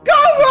 Go,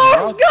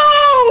 Ross,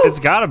 go! It's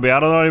gotta be. I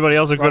don't know anybody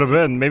else it could have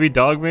been. Maybe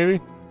Doug, maybe?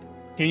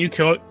 Can you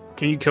kill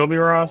me,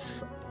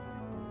 Ross?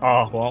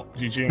 Oh, well,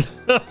 GG.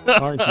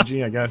 Alright,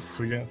 GG, I guess.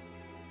 We get.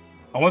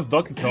 Unless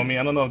Doug can kill me,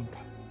 I don't know.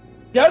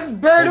 Doug's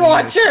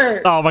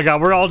Birdwatcher! Oh my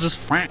god, we're all just...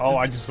 Oh,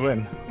 I just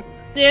win.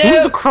 Yeah.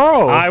 Who's the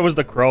crow? I was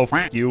the crow,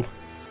 you.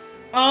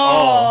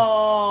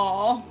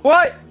 Oh.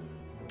 What?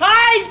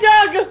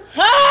 Hide, Doug!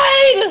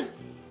 Hide!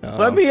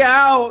 Let me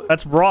out.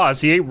 That's Ross.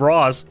 He ate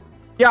Ross.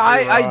 Yeah,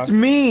 Hey, it's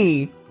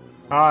me.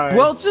 Hi.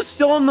 Well, it's just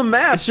still on the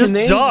map. It's just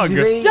Can Doug. do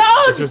they-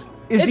 Doug! Is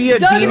It's he a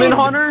Doug and demon he's-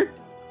 hunter?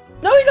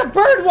 No, he's a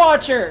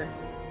Birdwatcher!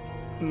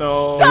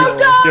 No. Go,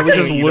 Doug! Yeah, we I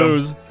just can't eat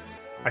lose.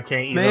 I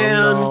can't eat Man.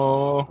 them.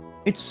 No.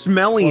 It's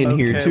smelly in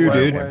here okay, too, wait,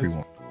 dude. wait.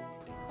 Everyone.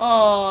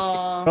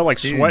 Aww. Felt like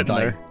Dude, sweat in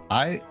like,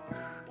 there.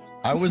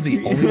 I was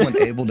the only one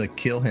able to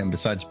kill him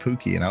besides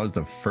Pookie, and I was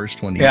the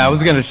first one to Yeah, eat I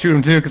was him. gonna shoot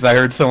him too because I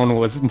heard someone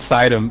was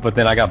inside him, but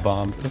then I got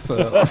bombed. So.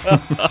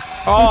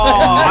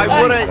 I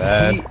would have.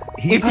 Bad.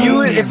 He If ate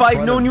you, me in if I'd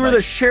front known of, you were like,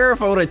 the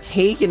sheriff, I would have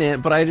taken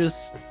it. But I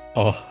just.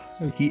 Oh.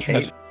 He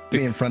ate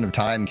me in front of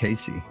Ty and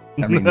Casey.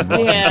 I mean, Ross and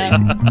Yeah.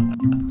 Casey.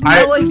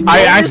 I like, I noticed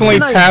accidentally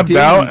and I tabbed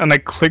didn't. out and I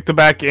clicked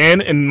back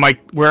in, and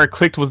where I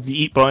clicked was the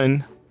eat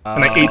button,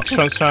 and I ate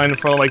Sunshine in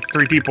front of like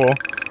 3 people.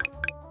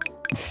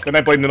 Then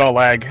I blamed it on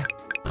lag.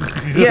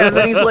 Yeah, and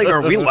then he's like,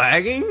 "Are we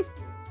lagging?"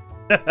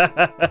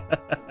 I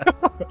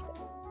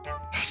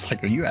was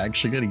like, are you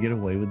actually gonna get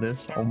away with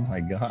this? Oh my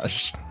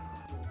gosh.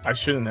 I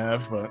shouldn't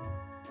have, but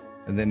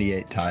And then he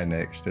ate Ty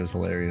next. It was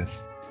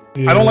hilarious.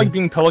 I don't like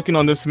being Pelican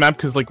on this map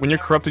because like when you're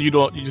corrupted, you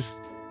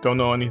just don't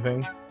know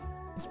anything.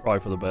 It's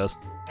probably for the best.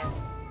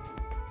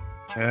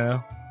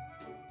 Yeah.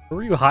 Where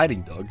were you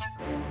hiding, Doug?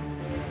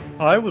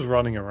 I was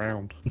running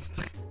around.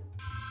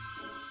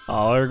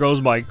 Oh, there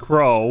goes my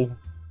crow.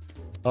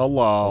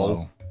 Hello.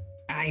 Hello.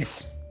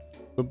 Nice.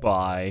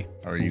 Goodbye.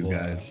 How are you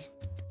guys?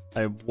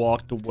 I have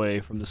walked away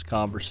from this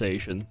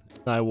conversation.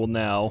 I will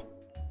now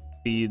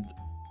feed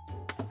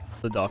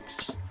the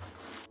ducks.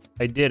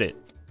 I did it.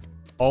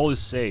 All is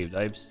saved.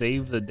 I've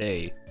saved the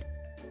day.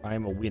 I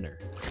am a winner.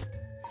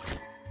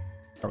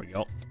 There we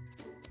go.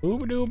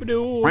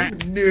 Ooba-dooba-doo.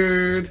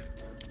 Nerd.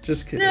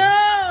 Just kidding.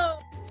 No!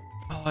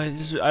 Oh,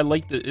 I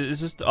like the. Is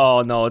this?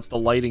 Oh no, it's the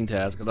lighting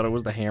task. I thought it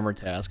was the hammer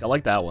task. I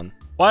like that one.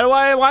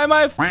 Why am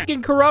I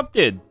fucking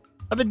corrupted?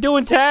 I've been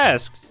doing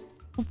tasks.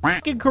 Who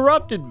fucking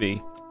corrupted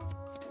me?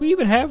 We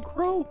even have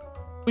Crow?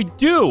 We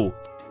do.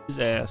 His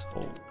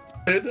asshole.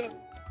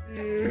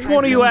 Which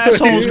one of you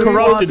assholes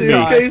corrupted me?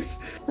 In case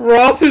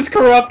Ross is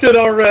corrupted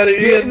already,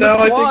 Get in and the now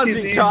I closet,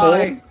 think he's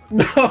Ty.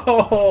 evil.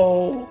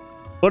 No.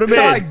 Put him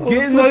Ty, in.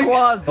 get in the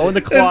closet. Go in the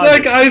It's closet.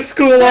 like high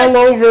school all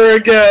over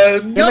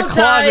again. In the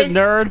closet,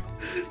 nerd.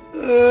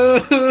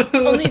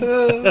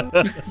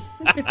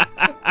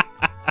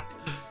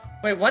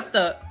 Wait, what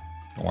the?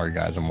 Don't worry,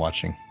 guys. I'm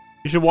watching.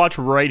 You should watch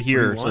right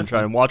here, you want?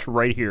 Sunshine. Watch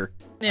right here.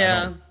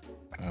 Yeah.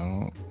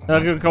 Oh,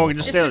 No, come on,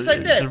 just It's stay. just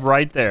like this. Just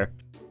right there.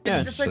 Yeah,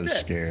 It's just so like this.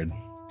 scared.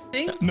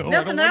 See? No, I Nothing don't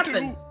want to.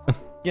 happened.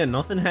 Yeah,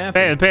 nothing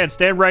happened. Pan,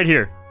 stand right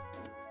here.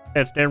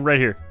 Pan, stand right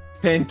here.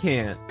 Pan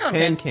can't. Okay.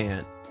 Pan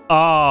can't.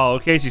 Oh,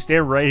 Casey,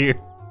 stand right here.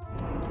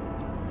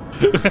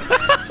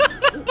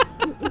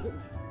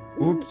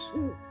 Oops.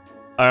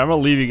 Alright, I'm gonna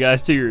leave you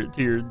guys to your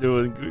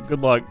doing.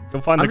 Good luck.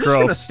 Go find the I'm just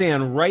crow. gonna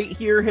stand right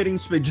here hitting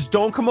space. Just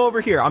don't come over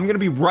here. I'm gonna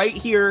be right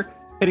here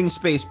hitting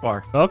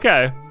spacebar.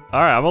 Okay.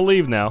 Alright, I'm gonna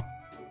leave now.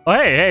 Oh,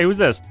 hey, who's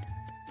this?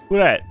 Who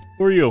that?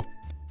 Who are you?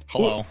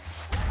 Hello.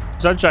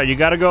 Sunshine, you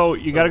gotta go.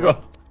 You gotta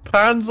go.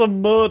 Pan's a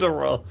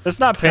murderer. That's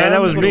not Pan.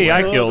 That was Pan's me. a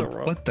I killed.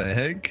 murderer. What the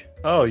heck?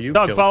 Oh, you.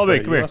 Doug, killed follow me,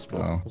 the come here. US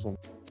one. Oh.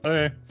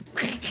 Hey.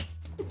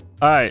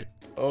 Alright.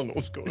 Oh no,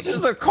 what's going This on?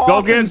 is the Go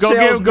coffin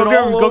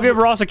salesman give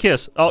Ross a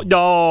kiss. Oh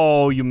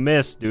no, you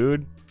missed,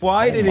 dude.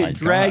 Why Oh did my it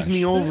drag gosh.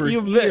 me over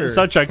You here? missed.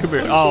 Sunshine, come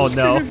here. Oh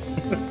no.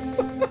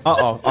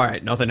 Uh-oh.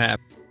 Alright, nothing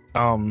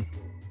happened.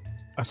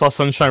 I saw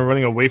Sunshine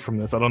running away from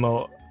this. I don't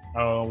know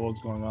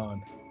what's going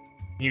on.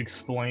 Can you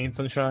explain,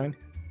 Sunshine?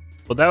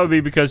 Well, that would be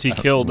because he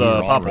killed we were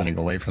all Papa. running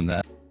away from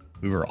that.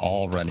 We were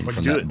all running What'd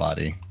from you do that it?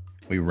 body.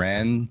 We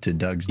ran to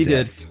Doug's He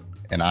did. death,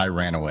 and I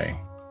ran away.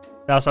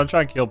 Now,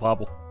 Sunshine killed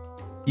Papa.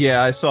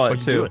 Yeah, I saw it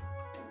What'd you too. do it?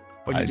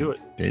 What'd you I do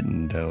it?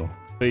 Didn't though.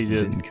 So you I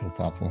did. Didn't kill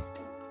Popple.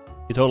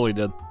 You totally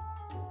did.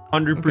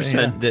 100% Okay,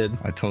 yeah. did.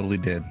 I totally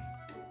did.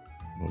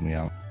 Vote me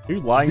out. Are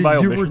you lying by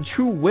There were omission?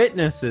 2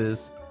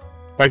 witnesses.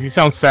 Guys, he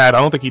sounds sad. I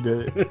don't think he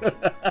did it.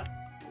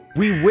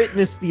 We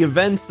witnessed the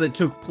events that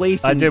took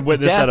place. I and did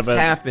witness that death event.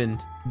 happened.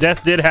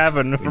 Death did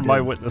happen We from my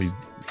did. witness.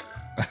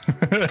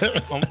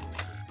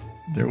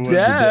 There was a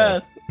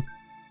Death.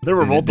 There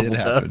were And it multiple did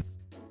happen. deaths.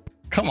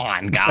 Come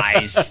on,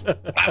 guys.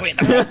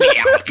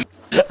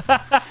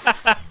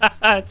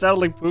 It sounded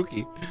like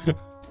Pookie.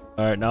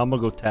 Alright, now I'm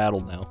gonna go tattle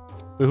now.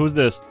 Wait, who's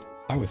this?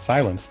 I was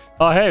silenced.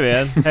 Oh, hey,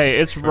 man. Hey,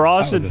 it's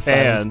Ross and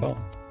Pan.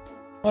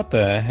 What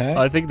the heck?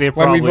 I think they're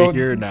Why do we probably vote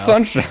here now.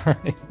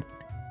 Sunshine.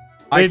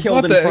 I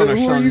killed in the- front of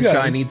who are you guys?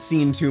 Sunshine. He'd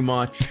seen too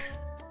much.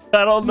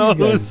 I don't know You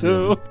guys who's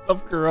who. I'm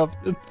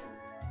corrupted.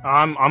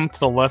 I'm to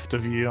the left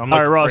of you. I'm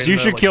Alright, like, Ross, right you in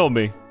the, should like, kill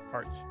me.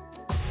 arch.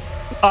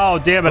 Oh,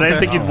 damn it. I didn't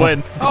think you'd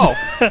win. Oh.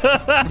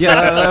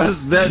 Yeah,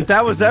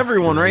 that was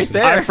everyone right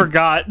there. I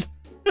forgot.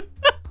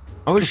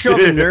 I was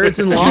shoving nerds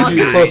in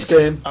lobby. Close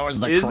game. I was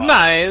the It's crow.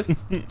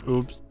 nice.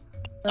 Oops.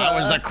 I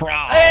was the crow.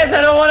 Yes,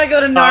 I don't want to go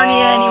to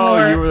Narnia Oh,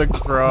 anymore. you were the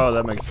crow.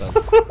 That makes sense.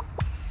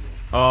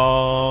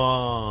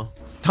 Oh.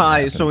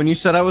 Ty, so when you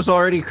said I was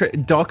already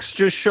ducks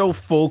just show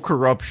full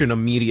corruption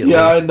immediately.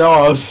 Yeah, I know.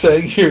 I was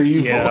saying you're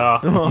evil. Yeah.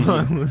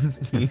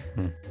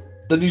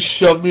 Then you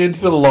shoved me into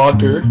the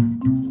locker.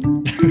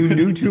 You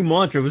knew too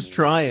much. I was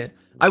trying.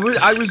 I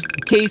was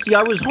Casey.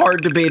 I was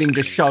hard debating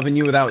just shoving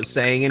you without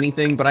saying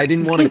anything, but I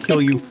didn't want to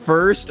kill you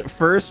first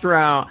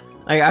round.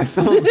 Like I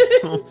felt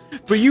so,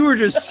 but you were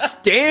just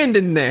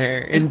standing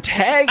there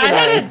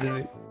antagonizing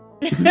me.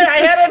 I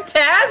had a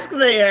task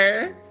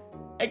there.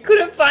 I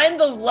couldn't find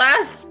the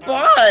last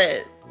spot.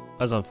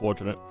 That's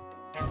unfortunate.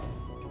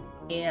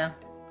 Yeah.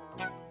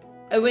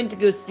 I went to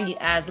go see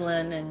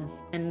Aslan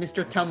and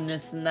Mr.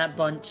 Tumnus and that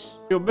bunch.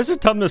 Yo, Mr.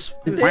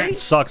 Tumnus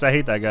sucks. I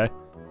hate that guy.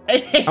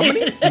 How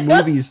many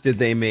movies did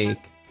they make?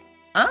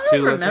 I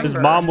don't remember. His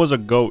mom was a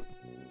goat.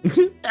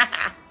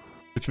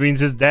 Which means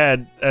his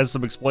dad has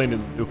some explaining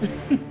to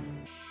do.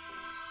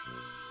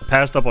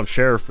 Passed up on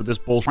Sheriff for this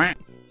bullshit.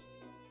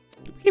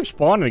 We keep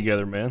spawning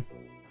together, man.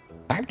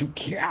 I have to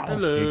kill.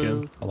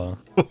 Hello. Hello.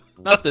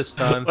 Not this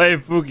time. Hey,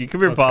 Pookie,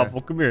 come here, Popple.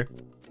 Come here.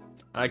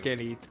 I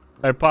can't eat.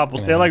 Hey, Popple,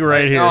 stand like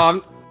right here.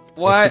 No,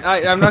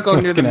 I'm not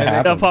going near the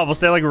minute. No, Popple,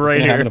 stand like right What's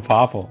gonna here. happen to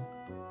Popple?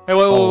 Hey,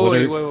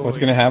 wait. What's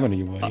gonna happen to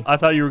you, buddy? I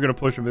thought you were gonna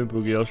push him in,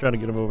 Pookie. I was trying to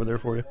get him over there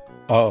for you.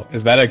 Oh,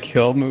 is that a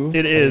kill move?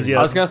 It is, yes.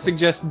 I was gonna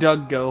suggest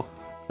Doug go.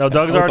 No,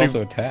 Doug's That was already.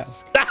 also a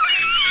task.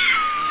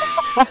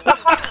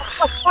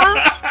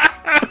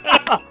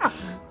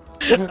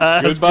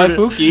 Goodbye,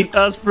 Pookie.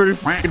 That's pretty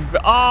fucking.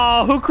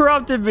 Oh, who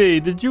corrupted me?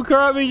 Did you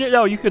corrupt me?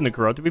 No, you couldn't have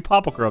corrupted me.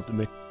 Popple corrupted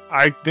me.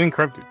 I didn't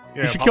corrupt it.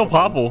 Yeah, You should kill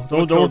Popple.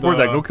 Don't report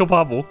that. Go kill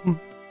Popple.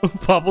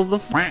 Popple's the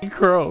fucking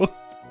crow.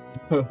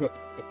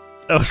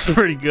 That was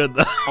pretty good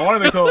though.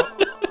 I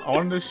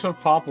wanted to shove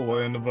Popple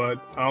in, but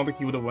I don't think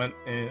he would have went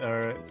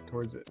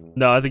towards it.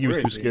 No, I think he was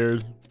Where too is he?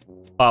 scared.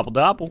 Popple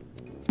Dopple.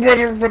 Blah,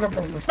 blah,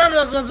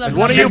 blah,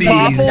 What are you,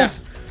 Popple?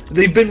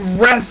 They've been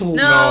wrestled.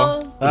 No. All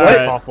What?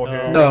 right. Popple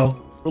here. No.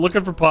 We're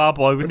looking for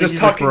Popple. We I'm think just he's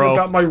a talking crow.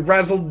 about my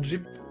razzled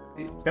Jimmy.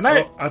 Can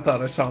I? Oh, I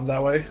thought I saw him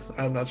that way.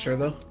 I'm not sure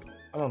though.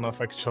 I don't know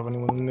if I can shove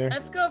anyone in there.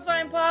 Let's go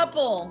find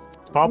Popple.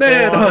 It's Popple.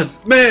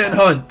 Manhunt!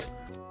 Manhunt!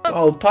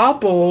 Oh,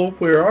 Popple,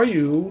 where are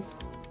you?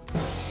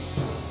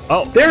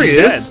 Oh, There he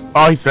he's is. dead.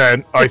 Oh, he's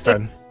dead. Oh, he's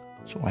dead.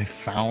 So I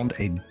found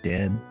a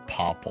dead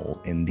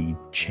Popple in the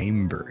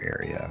chamber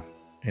area,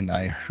 and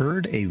I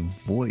heard a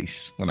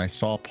voice when I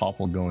saw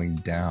Popple going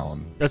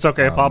down. That's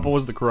okay. Popple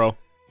was the crow.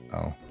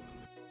 Oh,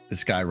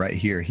 this guy right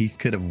here, he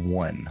could have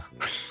won.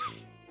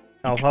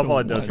 Oh, Popple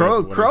I does.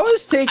 Crow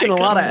is taking a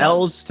lot of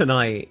L's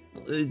tonight.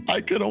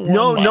 I could have won.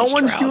 No last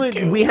one's round, doing.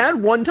 too. We had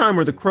one time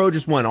where the crow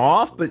just went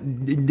off, but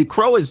the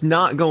crow is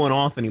not going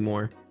off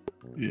anymore.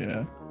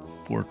 Yeah,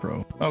 poor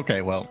crow.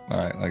 Okay, well, all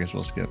right. I guess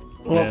we'll skip.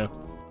 Well, Yeah.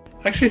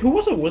 actually, who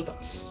wasn't with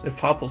us if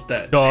Popple's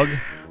dead? Doug.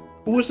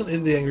 Who wasn't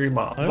in the Angry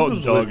Mob? I Vote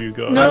was Doug. with you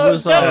guys. No, I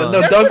was,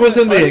 No, Doug was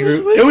in the Angry.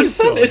 It was.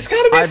 It's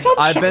got to be Sunshine.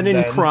 I've been in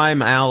then.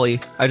 Crime Alley.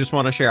 I just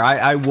want to share.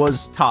 I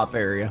was top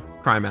area,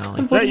 Crime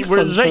Alley.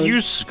 Is that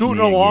you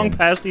scooting me along again.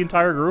 past the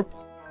entire group?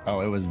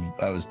 Oh, it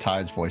was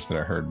Ty's voice that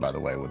I heard, by the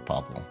way, with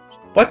Popple.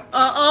 What?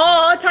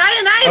 Oh, Ty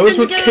and I have I was been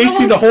with together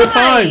Casey the whole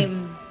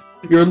time.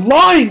 You're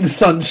lying,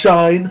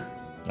 Sunshine.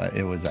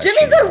 It was actually.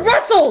 Jimmy's are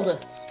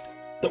rustled.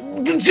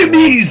 The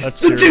Jimmy's. That's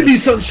The serious. Jimmy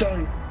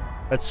Sunshine.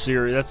 That's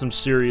serious. That's some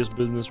serious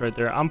business right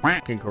there. I'm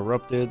fucking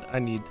corrupted. I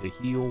need to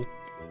heal.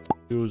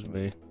 Excuse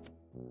me.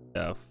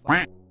 The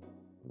fuck.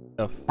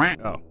 The fuck.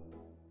 Oh.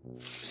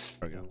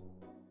 There we go.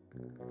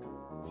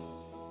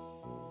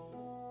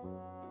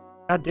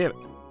 God damn it.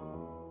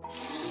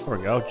 There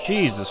we go.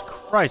 Jesus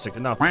Christ, I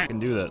could not fucking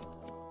do that.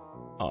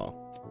 Oh.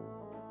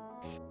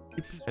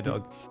 Hey,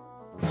 Doug.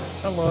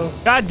 Hello.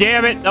 God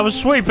damn it, I was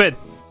sweeping.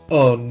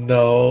 Oh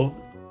no,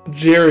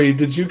 Jerry,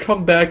 did you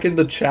come back in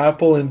the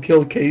chapel and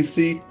kill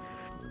Casey?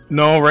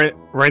 No, right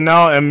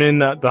now I'm in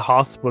the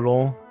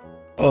hospital.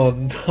 Oh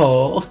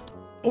no.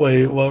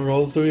 Wait, what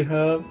roles do we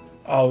have?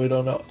 Oh, we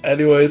don't know.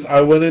 Anyways,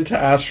 I went into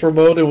Astro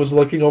mode and was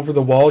looking over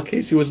the wall.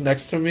 Casey was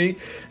next to me,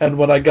 and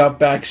when I got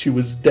back, she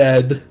was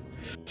dead.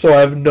 So I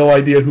have no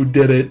idea who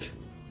did it.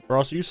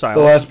 Ross, are you The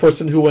silent? last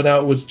person who went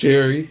out was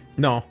Jerry.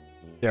 No.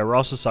 Yeah,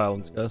 Ross is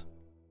silent, guys.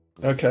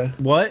 Okay.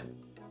 What?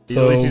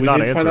 So At least he's we not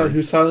need to find out answering.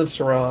 who silenced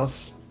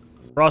Ross.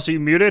 Ross, are you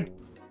muted?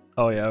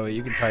 Oh yeah, wait,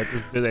 you can type.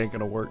 This bit ain't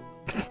gonna work.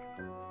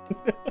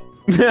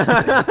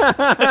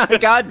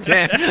 God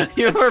damn,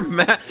 you were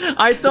mad.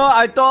 I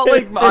thought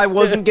like I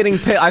wasn't getting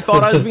picked. I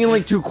thought I was being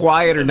like too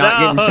quiet or not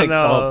getting picked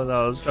up.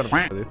 No, I was trying to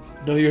find it.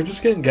 No, you're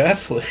just getting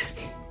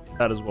gaslit.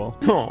 That as well.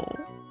 No,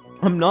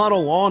 I'm not a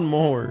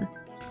lawnmower.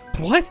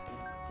 What?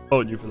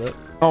 Voting you for that.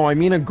 Oh, I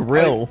mean a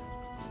grill.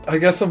 I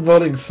guess I'm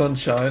voting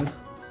Sunshine.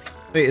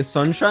 Wait, is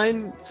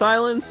Sunshine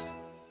silenced?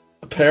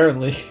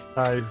 Apparently.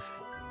 Nice.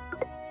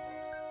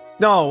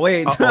 No,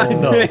 wait.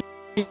 No.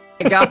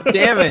 God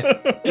damn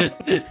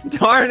it!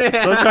 Darn it!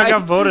 Sunshine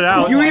got voted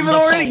out. You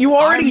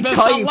already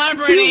typed.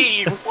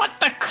 Celebrity. What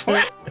the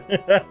crap?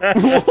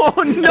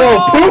 Oh no!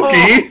 Oh,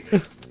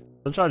 Pookie!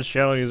 Sunshine's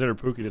channeling his inner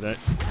Pookie tonight.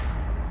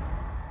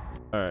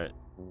 Alright.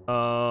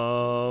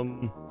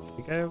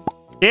 Okay.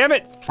 Damn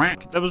it!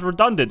 That was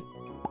redundant.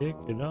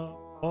 Picking up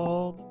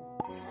all.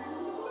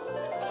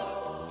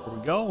 There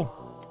we go.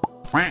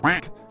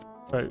 Alright,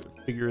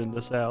 figuring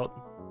this out.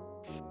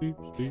 Sweep,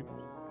 sweep,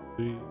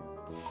 sweep.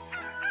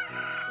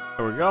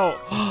 There we go.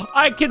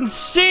 I can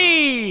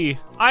see!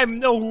 I'm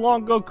no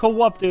longer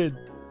corrupted.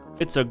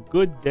 It's a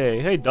good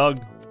day. Hey, Doug.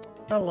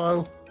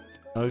 Hello.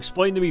 Now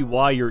explain to me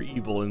why you're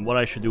evil and what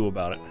I should do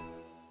about it.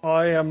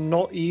 I am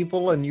not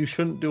evil and you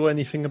shouldn't do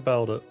anything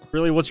about it.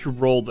 Really, what's your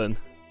role then?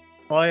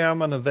 I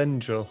am an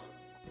Avenger.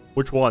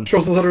 Which one?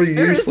 Charles literally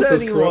Where is useless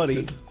as anybody?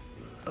 corrupted.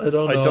 I don't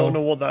know. I don't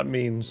know what that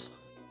means.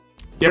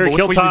 Yeah, Jerry, but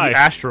kill which way did Ty. you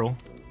Astral?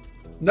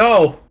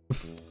 No!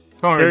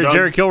 Come here, Doug.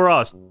 Jerry, kill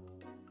Ross.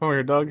 Come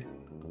here, Doug.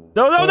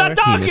 No, not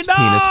Doug! Penis, No!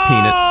 penis,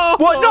 penis.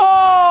 What?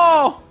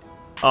 No!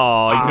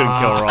 Oh, you couldn't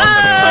kill Ross.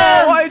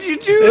 Oh, why'd you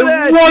do It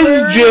that?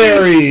 was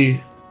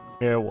Jerry!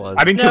 Yeah, it was.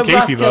 I didn't No, kill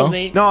Ross Casey, killed though.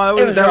 me. No,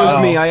 It was that was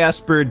Ross. me. I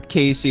Aspered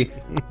Casey.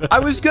 I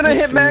was gonna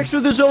hit Max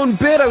with his own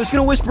bit. I was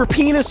gonna whisper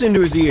penis into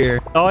his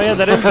ear. Oh yeah,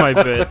 that is my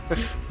bit.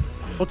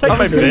 Well, take I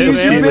my was gonna bit,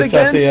 use your man. bit Penis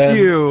at the against end.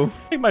 you.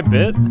 Take my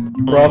bit.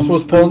 Ross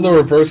was pulling the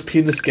reverse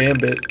penis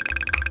gambit.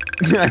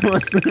 I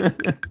was.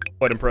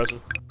 Quite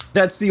impressive.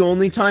 That's the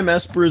only time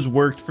Esper has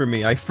worked for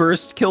me. I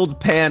first killed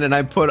Pan and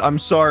I put, I'm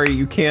sorry,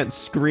 you can't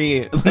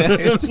scream.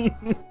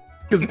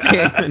 Because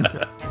Pan.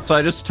 So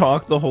I just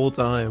talked the whole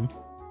time.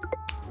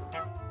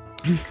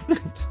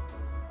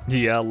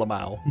 Yeah,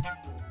 Lamau.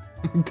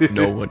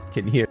 No one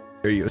can hear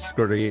you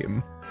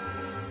scream.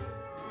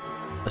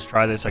 Let's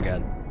try this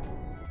again.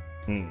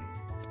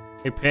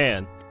 Hey,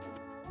 Pan.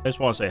 I just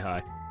want to say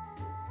hi.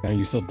 Are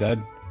you still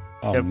dead?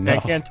 Oh Yeah, no.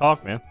 Pan can't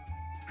talk, man.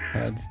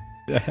 That's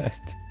dead.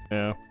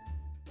 Yeah.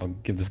 I'll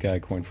give this guy a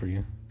coin for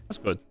you. That's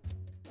good.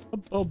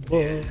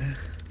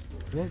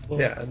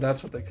 Yeah, and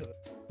that's what they could.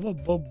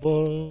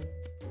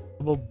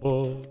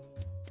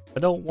 I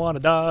don't want to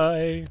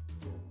die.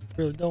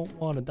 Really don't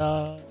want to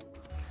die.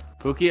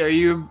 Pookie, are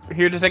you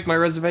here to take my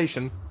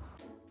reservation?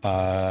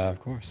 Of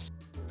course.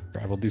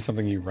 I will do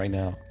something to you right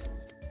now.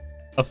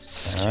 I'm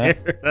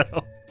scared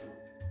now.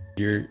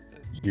 You're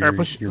Alright,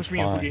 push me in, fine.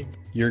 Pookie.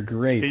 You're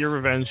great. Get your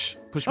revenge.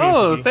 Push me in,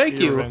 Oh, Pookie. thank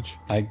Get your you. Revenge.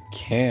 I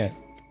can't.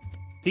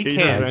 He Get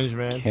your can't. revenge,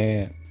 man.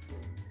 Can't.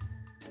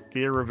 Get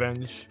your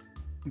revenge.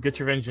 Get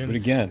your vengeance. Do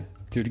it again.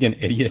 Do it again,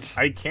 idiot.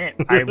 I can't.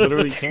 I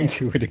literally can't.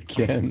 Do it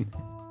again.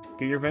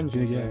 Get your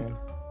vengeance, Do it again. man.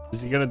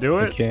 Is he gonna do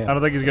it? can't. I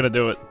don't think he's gonna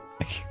do it.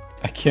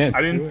 I can't.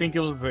 I didn't do it. think it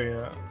was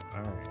the.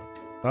 Alright.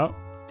 Oh,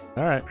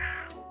 all right.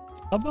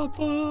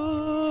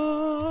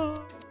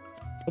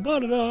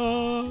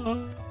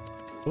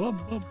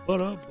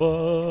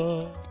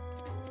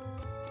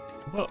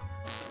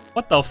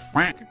 What the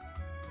fuck?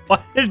 Why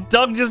did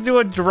Doug just do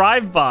a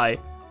drive-by?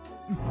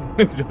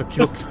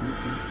 Killed two.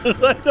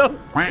 What the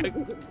fuck?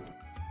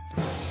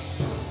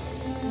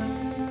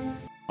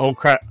 Oh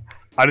crap!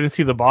 I didn't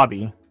see the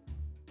body.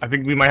 I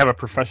think we might have a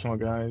professional,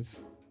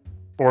 guys,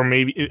 or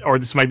maybe, or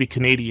this might be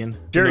Canadian.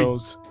 Jerry, Who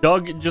knows?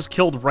 Doug just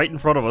killed right in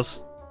front of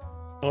us.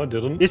 No, I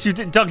didn't. Yes, you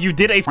did. Doug, you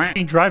did a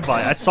fucking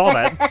drive-by. I saw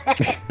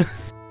that.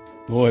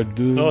 Oh, I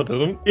did. No, I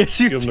didn't. Yes,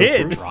 you Give him a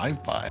did. proof.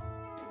 Drive by.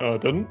 No, I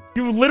didn't.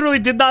 You literally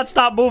did not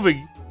stop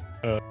moving.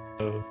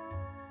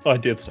 I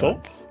did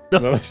stop.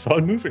 And then I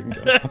started moving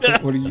again.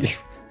 What are you?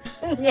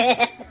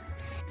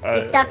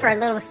 You stopped for a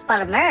little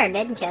spot of murder,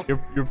 didn't you?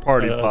 Your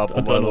party, I Papa,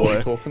 don't by know the what way.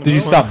 you're talking Did you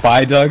about. stop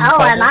by, Doug?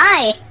 Oh, am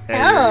I?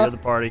 Hey, Oh. you're the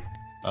party.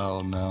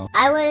 Oh no.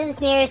 I was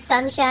near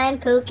Sunshine,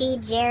 Pookie,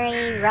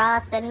 Jerry,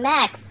 Ross, and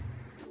Max.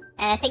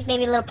 And I think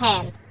maybe a little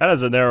Pan. That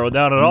doesn't narrow it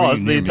down at all.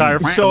 It's the entire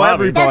So lobby.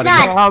 everybody.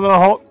 Does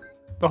not.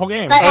 The whole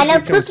game. But I know As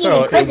you can Pookie's tell,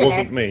 a it prisoner.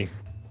 wasn't me.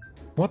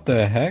 What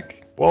the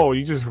heck? Whoa!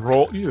 You just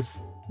roll. You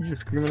just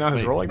screaming out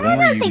his Wait, roll like I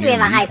that. don't think we have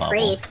a high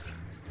priest.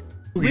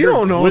 We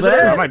don't know I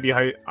that. might be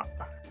high.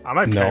 I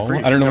might be No, high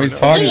priest. I don't know what he's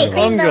You never talking Maybe about.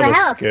 Queen I'm Bill of gonna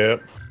Health.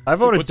 skip. I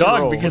voted What's your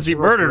Doug roll? because What's he your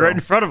roll for murdered roll? right in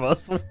front of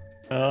us.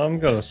 I'm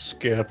gonna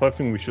skip. I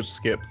think we should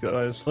skip,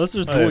 guys. Unless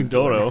there's I dueling didn't do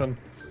Dodo. anything.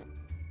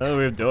 I know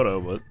we have Dodo,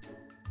 but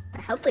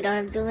I hope we don't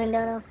have dueling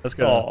dodo. that's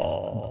good.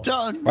 Aw.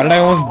 Doug. Why did I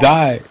almost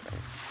die?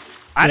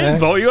 I didn't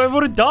vote you. I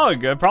voted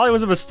Doug. It probably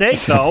was a mistake,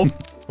 though.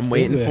 I'm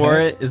waiting the for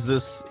heck? it.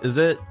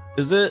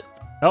 Is it?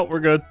 Oh, we're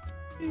good.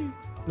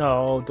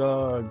 No,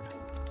 Doug.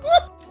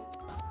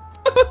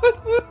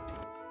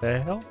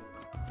 The hell?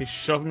 He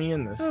shoved me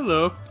in this.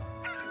 Hello.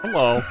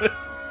 Hello.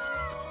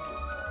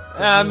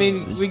 I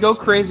mean, we go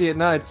crazy at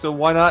night, so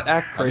why not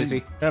act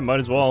crazy? Yeah, might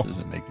as well. This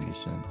doesn't make any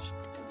sense.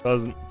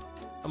 Doesn't.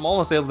 I'm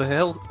almost able to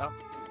kill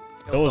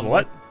Someone.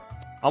 What?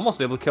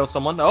 Almost able to kill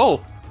someone. Oh!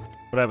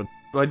 What happened?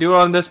 Do I do it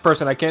on this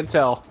person? I can't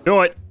tell.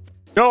 Do it!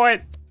 Do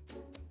it!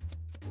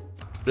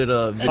 Did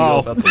a video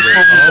about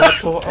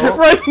the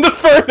Right in the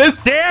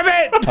furnace! Damn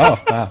it! Oh,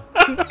 wow.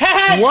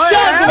 What?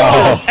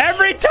 Oh.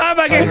 Every time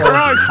I get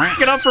crowned, I'm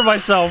fucking up for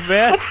myself,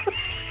 man.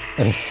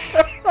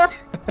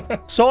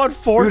 So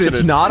unfortunate. Dude,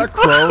 it's not a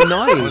crow I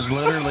night. was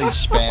literally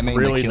spamming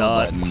Really the kill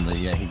not. button. But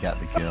yeah, he got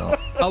the kill.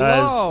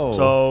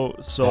 That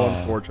is so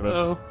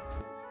unfortunate.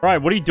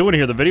 Brian, what are you doing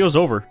here? The video's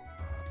over.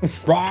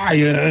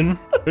 Brian.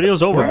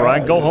 Video's over,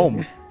 Brian. Go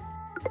home.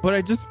 But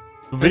I just.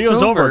 The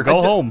video's over.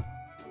 Go home.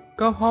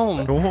 Go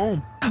home. Go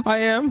home. I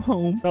am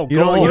home. No, You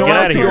go don't, home. you don't Get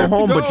have out to of here. go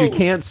home, but you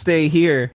can't stay here.